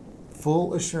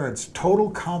 Full assurance, total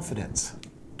confidence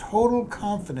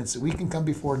that we can come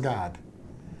before God.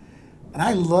 And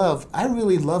I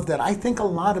really love that. I think a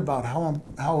lot about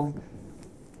how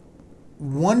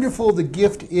wonderful the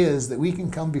gift is that we can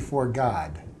come before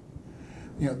God.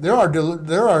 There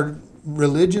are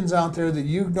religions out there that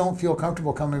you don't feel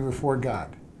comfortable coming before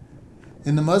God.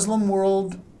 In the Muslim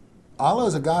world, Allah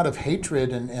is a God of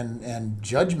hatred and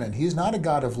judgment. He's not a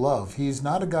God of love. He's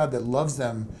not a God that loves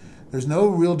them. There's no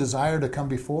real desire to come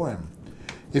before him.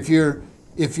 If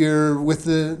you're with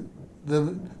the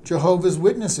Jehovah's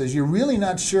Witnesses, you're really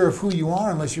not sure of who you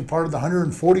are unless you're part of the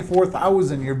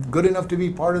 144,000. You're good enough to be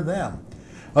part of them.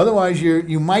 Otherwise,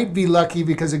 you might be lucky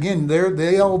because, again,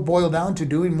 they all boil down to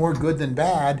doing more good than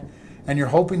bad, and you're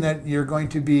hoping that you're going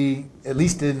to be at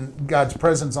least in God's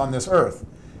presence on this earth.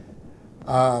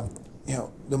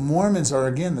 The Mormons are,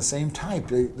 again, the same type.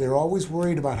 They're always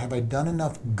worried about, have I done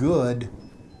enough good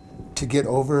to get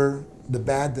over the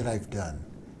bad that I've done?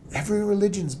 Every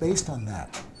religion's based on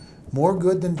that. More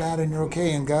good than bad, and you're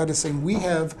okay. And God is saying we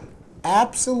have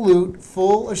absolute,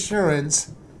 full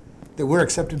assurance that we're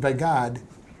accepted by God,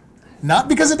 not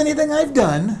because of anything I've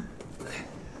done,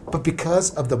 but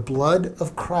because of the blood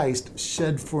of Christ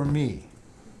shed for me.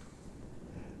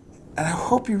 And I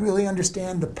hope you really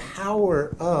understand the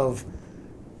power of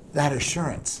that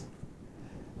assurance.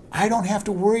 I don't have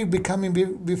to worry becoming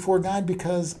before God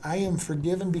because I am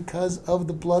forgiven because of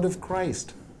the blood of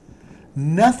Christ.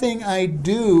 Nothing I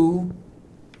do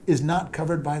is not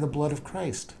covered by the blood of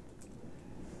Christ.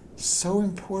 So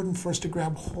important for us to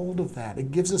grab hold of that.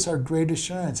 It gives us our great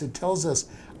assurance. It tells us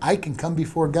I can come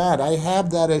before God. I have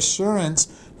that assurance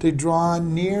to draw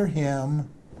near him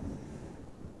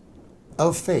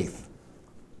of faith.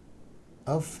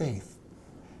 Of faith.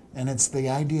 And it's the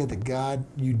idea that God,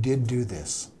 you did do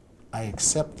this. I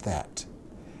accept that.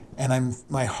 And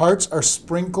my hearts are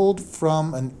sprinkled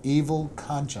from an evil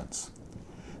conscience.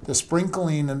 The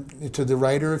sprinkling to the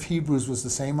writer of Hebrews was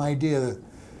the same idea.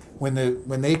 When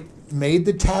they made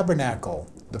the tabernacle,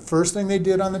 the first thing they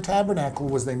did on the tabernacle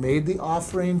was they made the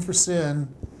offering for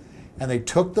sin, and they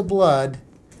took the blood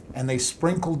and they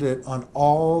sprinkled it on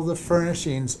all the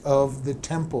furnishings of the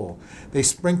temple. They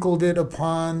sprinkled it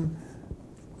upon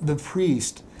the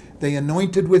priest. They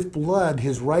anointed with blood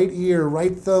his right ear,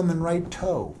 right thumb, and right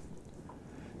toe.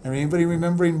 Anybody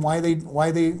remembering why they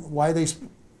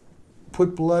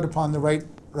put blood upon the right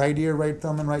ear, right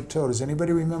thumb, and right toe? Does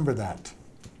anybody remember that?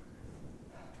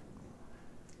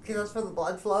 Because that's where the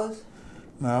blood flows?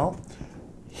 No.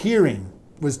 Hearing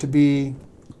was to be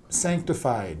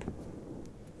sanctified.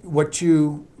 What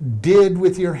you did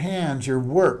with your hands, your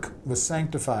work, was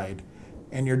sanctified.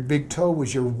 And your big toe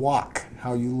was your walk,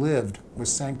 how you lived,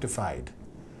 was sanctified.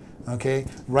 Okay?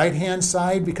 Right hand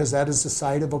side, because that is the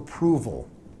side of approval.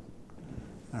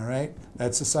 All right?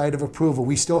 That's the side of approval.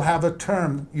 We still have a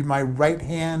term, you're my right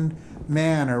hand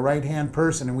man or right hand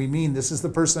person, and we mean this is the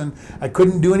person, I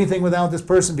couldn't do anything without this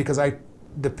person because I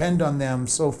depend on them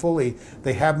so fully.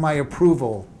 They have my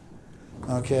approval.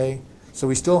 Okay? So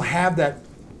we still have that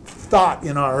thought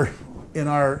in our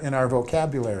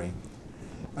vocabulary.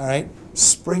 All right?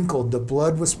 Sprinkled, the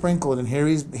blood was sprinkled, and here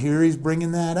he's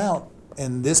bringing that out.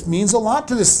 And this means a lot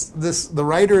to the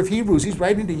writer of Hebrews. He's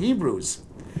writing to Hebrews.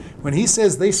 When he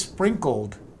says they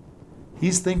sprinkled,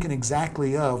 he's thinking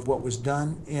exactly of what was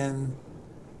done in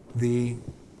the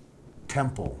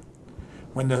temple.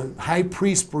 When the high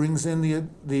priest brings in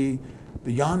the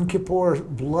Yom Kippur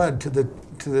blood to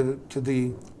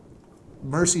the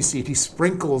mercy seat, he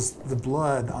sprinkles the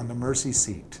blood on the mercy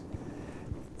seat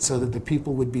so that the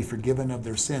people would be forgiven of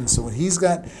their sins. So when he's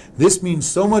got, this means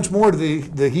so much more to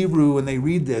the Hebrew when they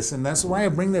read this, and that's why I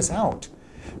bring this out.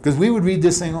 Because we would read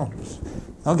this saying, oh,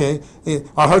 okay,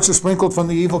 our hearts are sprinkled from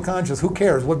the evil conscience. Who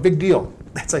cares? What big deal?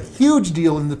 That's a huge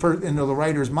deal in the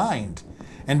writer's mind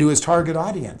and to his target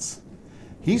audience.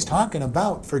 He's talking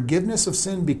about forgiveness of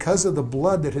sin because of the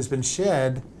blood that has been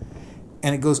shed,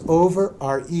 and it goes over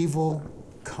our evil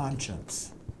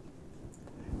conscience.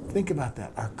 Think about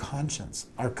that, our conscience.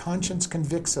 Our conscience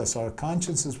convicts us. Our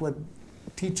conscience is what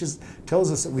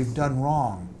tells us that we've done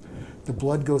wrong. The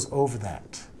blood goes over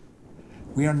that.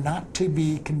 We are not to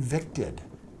be convicted.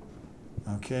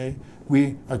 Okay?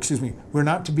 We're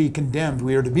not to be condemned.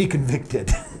 We are to be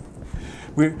convicted.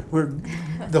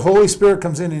 The Holy Spirit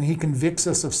comes in and he convicts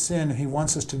us of sin and he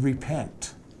wants us to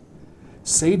repent.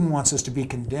 Satan wants us to be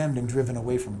condemned and driven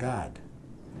away from God.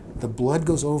 The blood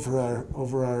goes over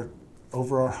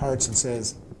our hearts and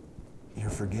says, you're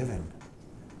forgiven.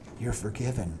 You're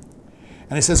forgiven.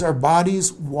 And it says our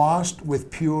bodies washed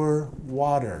with pure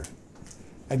water.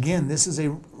 Again, this is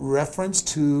a reference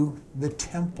to the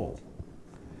temple.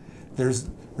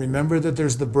 Remember that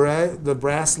there's the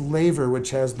brass laver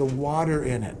which has the water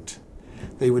in it.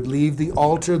 They would leave the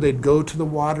altar, they'd go to the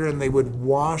water, and they would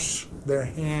wash their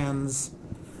hands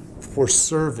for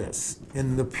service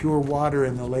in the pure water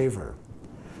in the laver.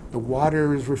 The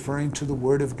water is referring to the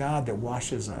Word of God that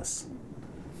washes us.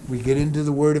 We get into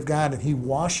the Word of God and He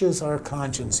washes our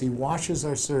conscience. He washes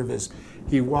our service.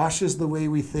 He washes the way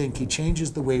we think. He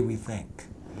changes the way we think.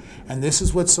 And this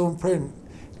is what's so important.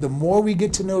 The more we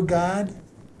get to know God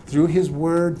through His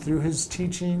Word, through His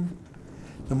teaching,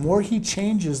 the more He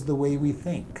changes the way we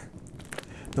think.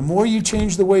 The more you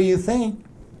change the way you think,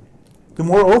 the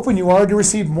more open you are to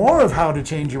receive more of how to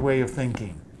change your way of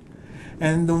thinking.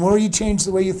 And the more you change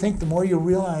the way you think, the more you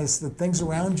realize that things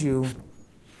around you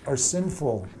are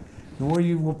sinful. The more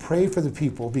you will pray for the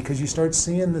people because you start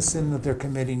seeing the sin that they're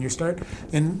committing.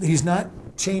 And He's not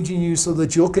changing you so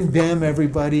that you'll condemn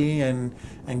everybody and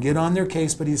get on their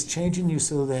case, but He's changing you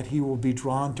so that He will be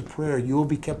drawn to prayer. You will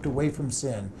be kept away from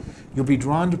sin. You'll be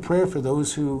drawn to prayer for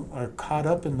those who are caught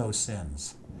up in those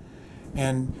sins.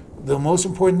 And the most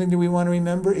important thing that we want to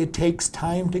remember, it takes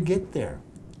time to get there.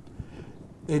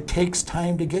 It takes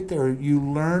time to get there. You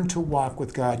learn to walk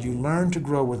with God. You learn to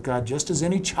grow with God, just as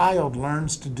any child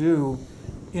learns to do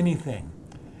anything.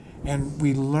 And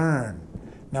we learn.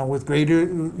 Now, with greater,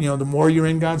 the more you're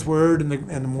in God's Word and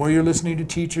the more you're listening to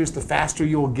teachers, the faster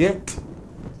you'll get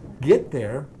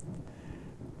there.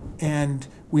 And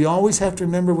we always have to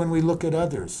remember when we look at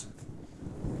others,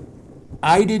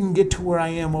 I didn't get to where I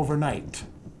am overnight.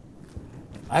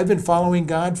 I've been following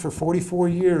God for 44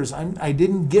 years. I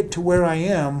didn't get to where I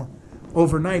am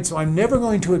overnight, so I'm never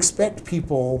going to expect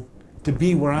people to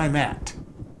be where I'm at.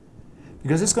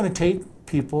 Because it's going to take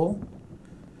people,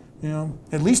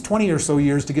 at least 20 or so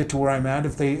years to get to where I'm at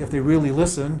if they really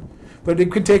listen. But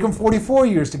it could take them 44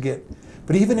 years to get.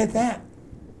 But even at that,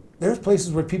 there's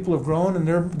places where people have grown and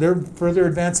they're further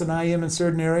advanced than I am in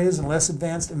certain areas and less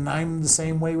advanced, and I'm the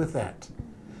same way with that.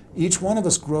 Each one of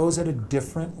us grows at a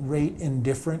different rate in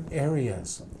different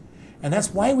areas. And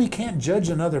that's why we can't judge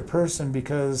another person,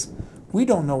 because we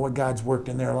don't know what God's worked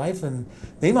in their life, and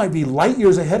they might be light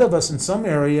years ahead of us in some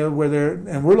area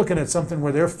and we're looking at something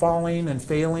where they're falling and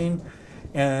failing.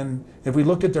 And if we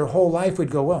looked at their whole life,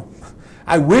 we'd go, well,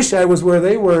 I wish I was where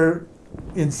they were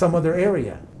in some other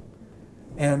area.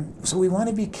 And so we want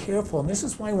to be careful. And this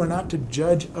is why we're not to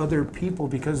judge other people,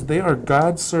 because they are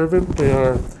God's servant.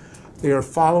 They are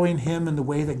following Him in the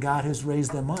way that God has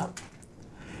raised them up.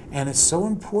 And it's so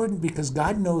important because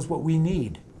God knows what we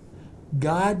need.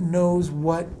 God knows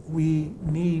what we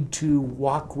need to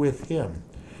walk with Him.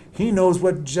 He knows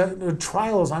what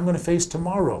trials I'm going to face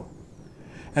tomorrow.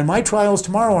 And my trials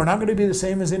tomorrow are not going to be the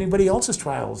same as anybody else's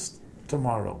trials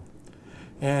tomorrow.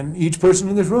 And each person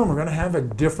in this room are going to have a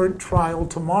different trial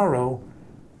tomorrow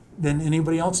than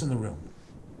anybody else in the room.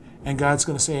 And God's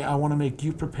going to say, I want to make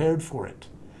you prepared for it.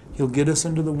 He'll get us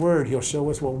into the Word. He'll show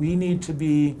us what we need to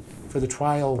be for the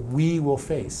trial we will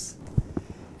face.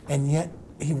 And yet,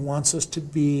 He wants us to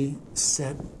be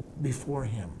set before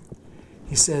Him.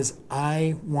 He says,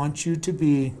 I want you to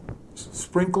be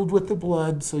sprinkled with the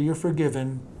blood so you're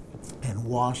forgiven, and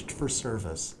washed for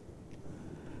service.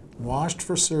 Washed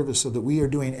for service so that we are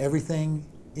doing everything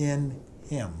in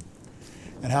Him.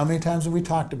 And how many times have we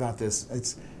talked about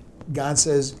this? God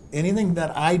says, anything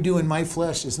that I do in my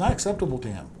flesh is not acceptable to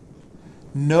Him.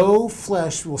 No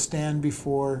flesh will stand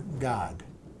before God.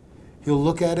 He'll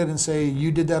look at it and say, you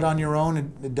did that on your own,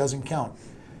 it doesn't count.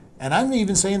 And I'm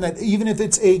even saying that even if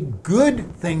it's a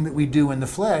good thing that we do in the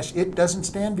flesh, it doesn't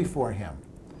stand before Him.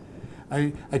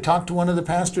 I talked to one of the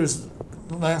pastors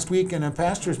last week in a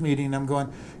pastor's meeting. I'm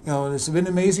going, it's been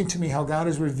amazing to me how God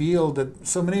has revealed that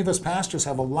so many of us pastors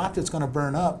have a lot that's going to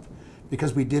burn up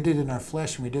because we did it in our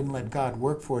flesh and we didn't let God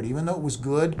work for it. Even though it was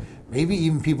good, maybe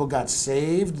even people got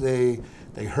saved, they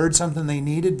heard something they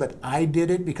needed, but I did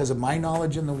it because of my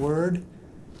knowledge in the Word,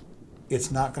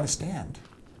 it's not going to stand.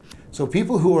 So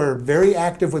people who are very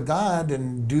active with God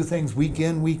and do things week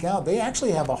in, week out, they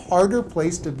actually have a harder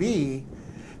place to be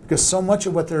because so much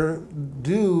of what they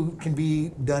do can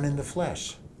be done in the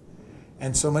flesh.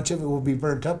 And so much of it will be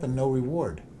burnt up and no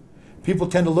reward. People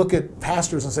tend to look at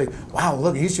pastors and say, wow,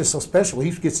 look, he's just so special.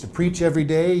 He gets to preach every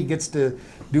day. He gets to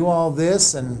do all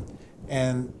this.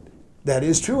 And that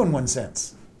is true in one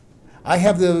sense. I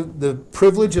have the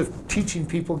privilege of teaching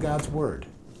people God's Word.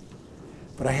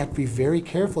 But I have to be very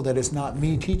careful that it's not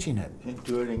me teaching it. And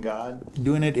do it in God,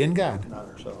 Doing it in God. not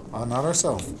ourselves. Not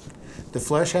ourselves. The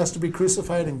flesh has to be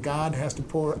crucified and God has to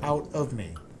pour out of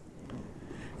me.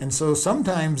 And so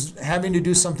sometimes having to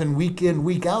do something week in,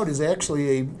 week out is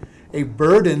actually a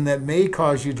burden that may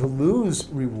cause you to lose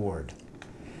reward.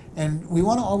 And we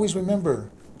want to always remember,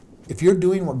 if you're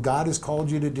doing what God has called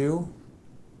you to do,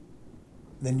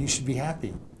 then you should be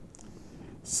happy.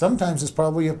 Sometimes it's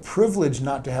probably a privilege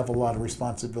not to have a lot of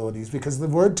responsibilities because the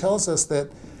Word tells us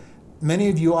that many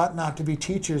of you ought not to be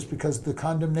teachers because the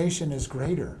condemnation is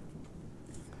greater.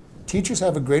 Teachers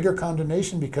have a greater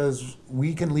condemnation because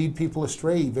we can lead people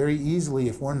astray very easily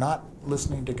if we're not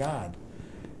listening to God.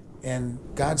 And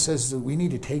God says that we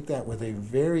need to take that with a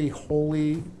very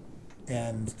holy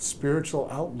and spiritual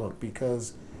outlook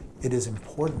because it is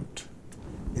important.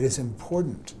 It is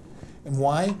important. And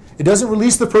why? It doesn't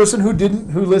release the person who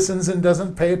listens and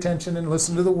doesn't pay attention and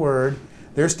listen to the word.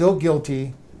 They're still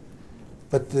guilty.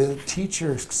 But the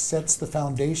teacher sets the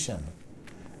foundation.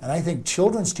 And I think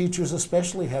children's teachers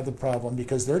especially have the problem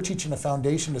because they're teaching a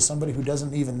foundation to somebody who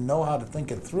doesn't even know how to think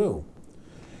it through.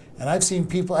 And I've seen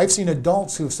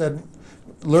adults who've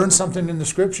learn something in the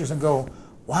scriptures and go,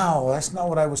 wow, that's not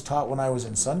what I was taught when I was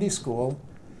in Sunday school.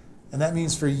 And that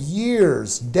means for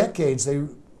years, decades, they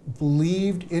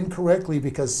believed incorrectly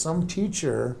because some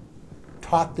teacher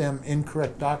taught them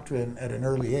incorrect doctrine at an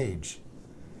early age.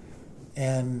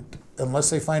 And unless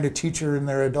they find a teacher in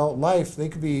their adult life, they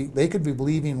could be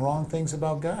believing wrong things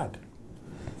about God.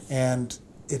 And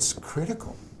it's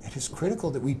critical. It is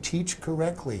critical that we teach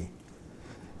correctly.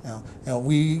 Now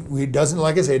we doesn't,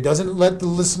 like I say, it doesn't let the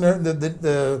listener,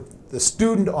 the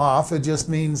student off. It just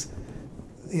means,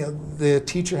 the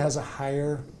teacher has a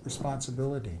higher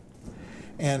responsibility.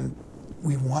 And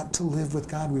we want to live with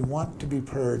God. We want to be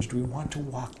purged. We want to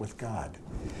walk with God.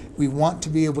 We want to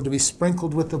be able to be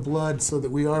sprinkled with the blood so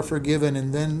that we are forgiven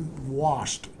and then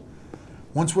washed.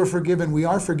 Once we're forgiven, we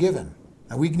are forgiven.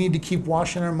 And we need to keep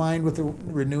washing our mind with the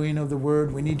renewing of the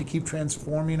word. We need to keep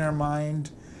transforming our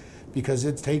mind because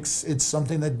it's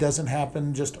something that doesn't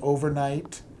happen just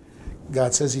overnight.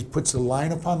 God says he puts a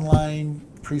line upon line,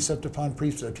 precept upon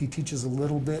precept. He teaches a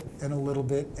little bit and a little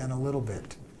bit and a little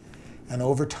bit. And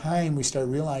over time, we start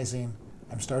realizing,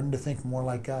 I'm starting to think more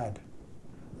like God.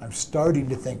 I'm starting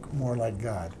to think more like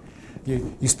God.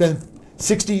 You spend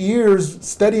 60 years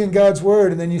studying God's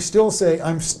Word, and then you still say,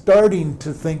 I'm starting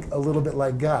to think a little bit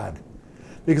like God.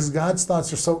 Because God's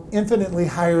thoughts are so infinitely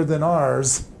higher than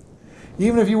ours.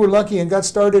 Even if you were lucky and got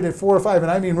started at 4 or 5,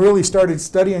 and I mean really started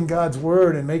studying God's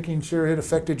Word and making sure it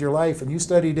affected your life, and you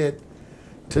studied it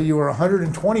till you were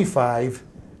 125,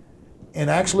 and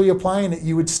actually applying it,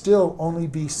 you would still only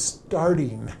be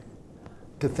starting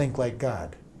to think like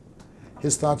God.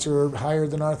 His thoughts are higher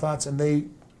than our thoughts, and they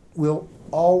will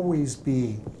always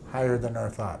be higher than our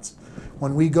thoughts.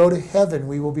 When we go to heaven,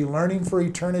 we will be learning for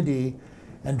eternity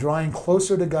and drawing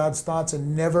closer to God's thoughts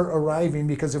and never arriving,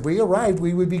 because if we arrived,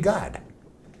 we would be God.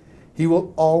 He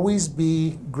will always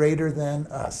be greater than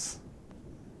us.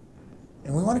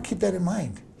 And we want to keep that in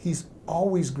mind. He's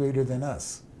always greater than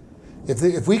us.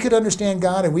 If we could understand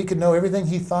God and we could know everything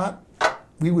he thought,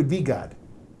 we would be God.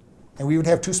 And we would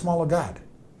have too small a God.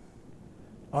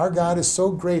 Our God is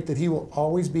so great that he will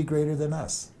always be greater than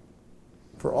us.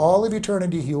 For all of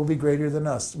eternity, he will be greater than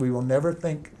us. We will never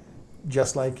think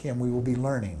just like him. We will be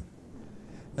learning.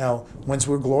 Now, once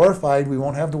we're glorified, we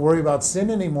won't have to worry about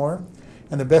sin anymore.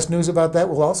 And the best news about that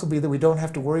will also be that we don't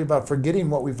have to worry about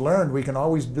forgetting what we've learned. We can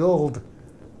always build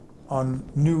on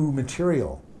new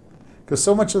material. Because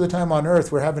so much of the time on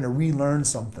earth, we're having to relearn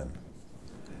something.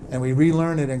 And we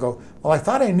relearn it and go, well, I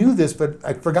thought I knew this, but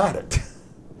I forgot it.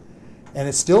 And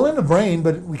it's still in the brain,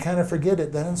 but we kind of forget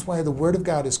it. That's why the Word of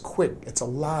God is quick. It's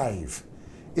alive.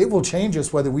 It will change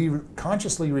us whether we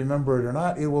consciously remember it or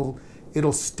not.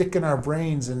 It'll stick in our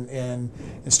brains and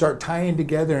start tying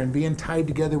together and being tied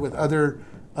together with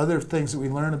other things that we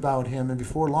learn about him. And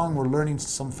before long, we're learning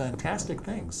some fantastic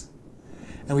things.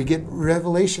 And we get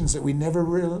revelations that we never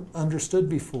really understood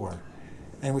before.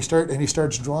 And he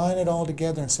starts drawing it all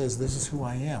together and says, this is who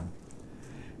I am.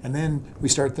 And then we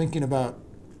start thinking about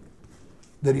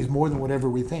that he's more than whatever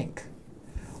we think.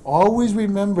 Always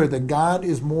remember that God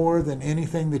is more than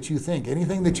anything that you think.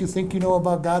 Anything that you think you know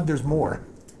about God, there's more.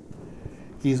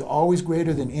 He's always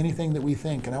greater than anything that we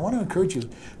think. And I want to encourage you,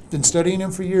 I've been studying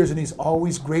him for years, and he's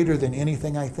always greater than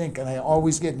anything I think. And I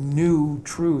always get new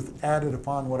truth added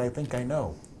upon what I think I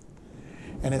know.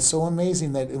 And it's so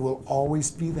amazing that it will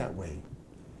always be that way.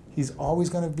 He's always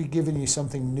going to be giving you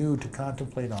something new to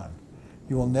contemplate on.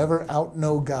 You will never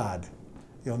outknow God.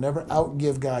 You'll never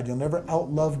outgive God. You'll never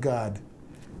outlove God.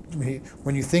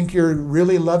 When you think you're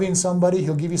really loving somebody,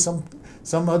 he'll give you some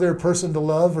other person to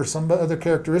love or some other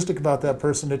characteristic about that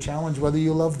person to challenge whether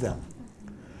you love them.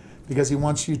 Because he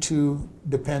wants you to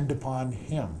depend upon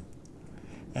him.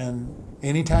 And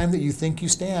anytime that you think you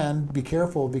stand, be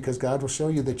careful, because God will show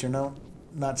you that you're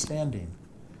not standing.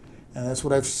 And that's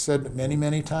what I've said many,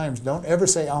 many times. Don't ever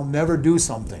say, I'll never do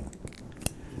something.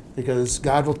 Because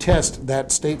God will test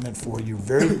that statement for you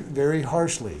very, very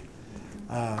harshly.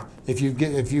 If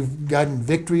you've gotten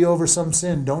victory over some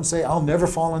sin, don't say, I'll never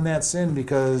fall in that sin,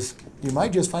 because you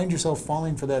might just find yourself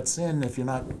falling for that sin if you're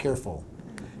not careful.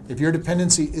 If your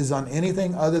dependency is on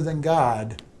anything other than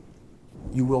God,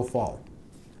 you will fall.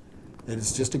 It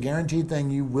is just a guaranteed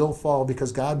thing. You will fall,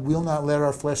 because God will not let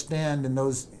our flesh stand in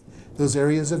those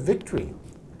areas of victory.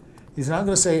 He's not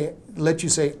going to let you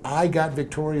say, I got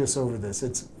victorious over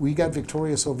this. We got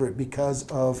victorious over it because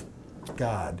of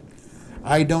God.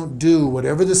 I don't do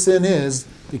whatever the sin is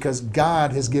because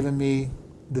God has given me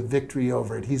the victory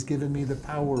over it. He's given me the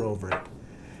power over it.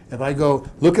 If I go,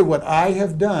 look at what I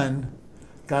have done,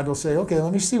 God will say, okay,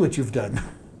 let me see what you've done.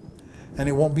 And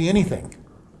it won't be anything.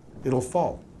 It'll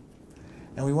fall.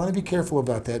 And we want to be careful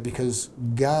about that, because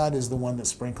God is the one that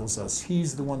sprinkles us.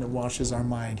 He's the one that washes our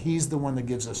mind. He's the one that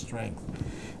gives us strength.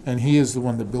 And He is the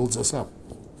one that builds us up.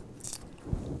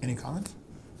 Any comments?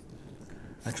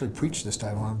 I actually preached this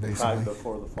time on, basically. Pride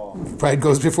before the fall. Pride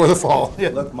goes before the fall. Yeah.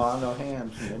 Look, Ma, no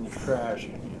hands, and then you crash,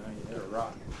 and you hit a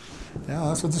rock. Yeah,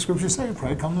 that's what the scriptures say.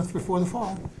 Pride cometh before the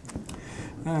fall.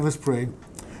 All right, let's pray.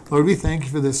 Lord, we thank you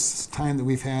for this time that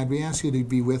we've had. We ask you to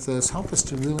be with us. Help us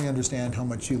to really understand how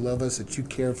much you love us, that you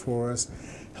care for us.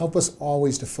 Help us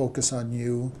always to focus on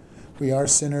you. We are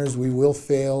sinners. We will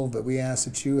fail, but we ask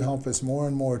that you help us more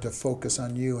and more to focus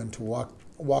on you and to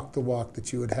walk the walk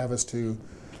that you would have us to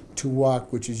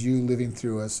walk, which is you living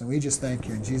through us. And we just thank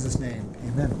you in Jesus' name.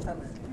 Amen. Amen.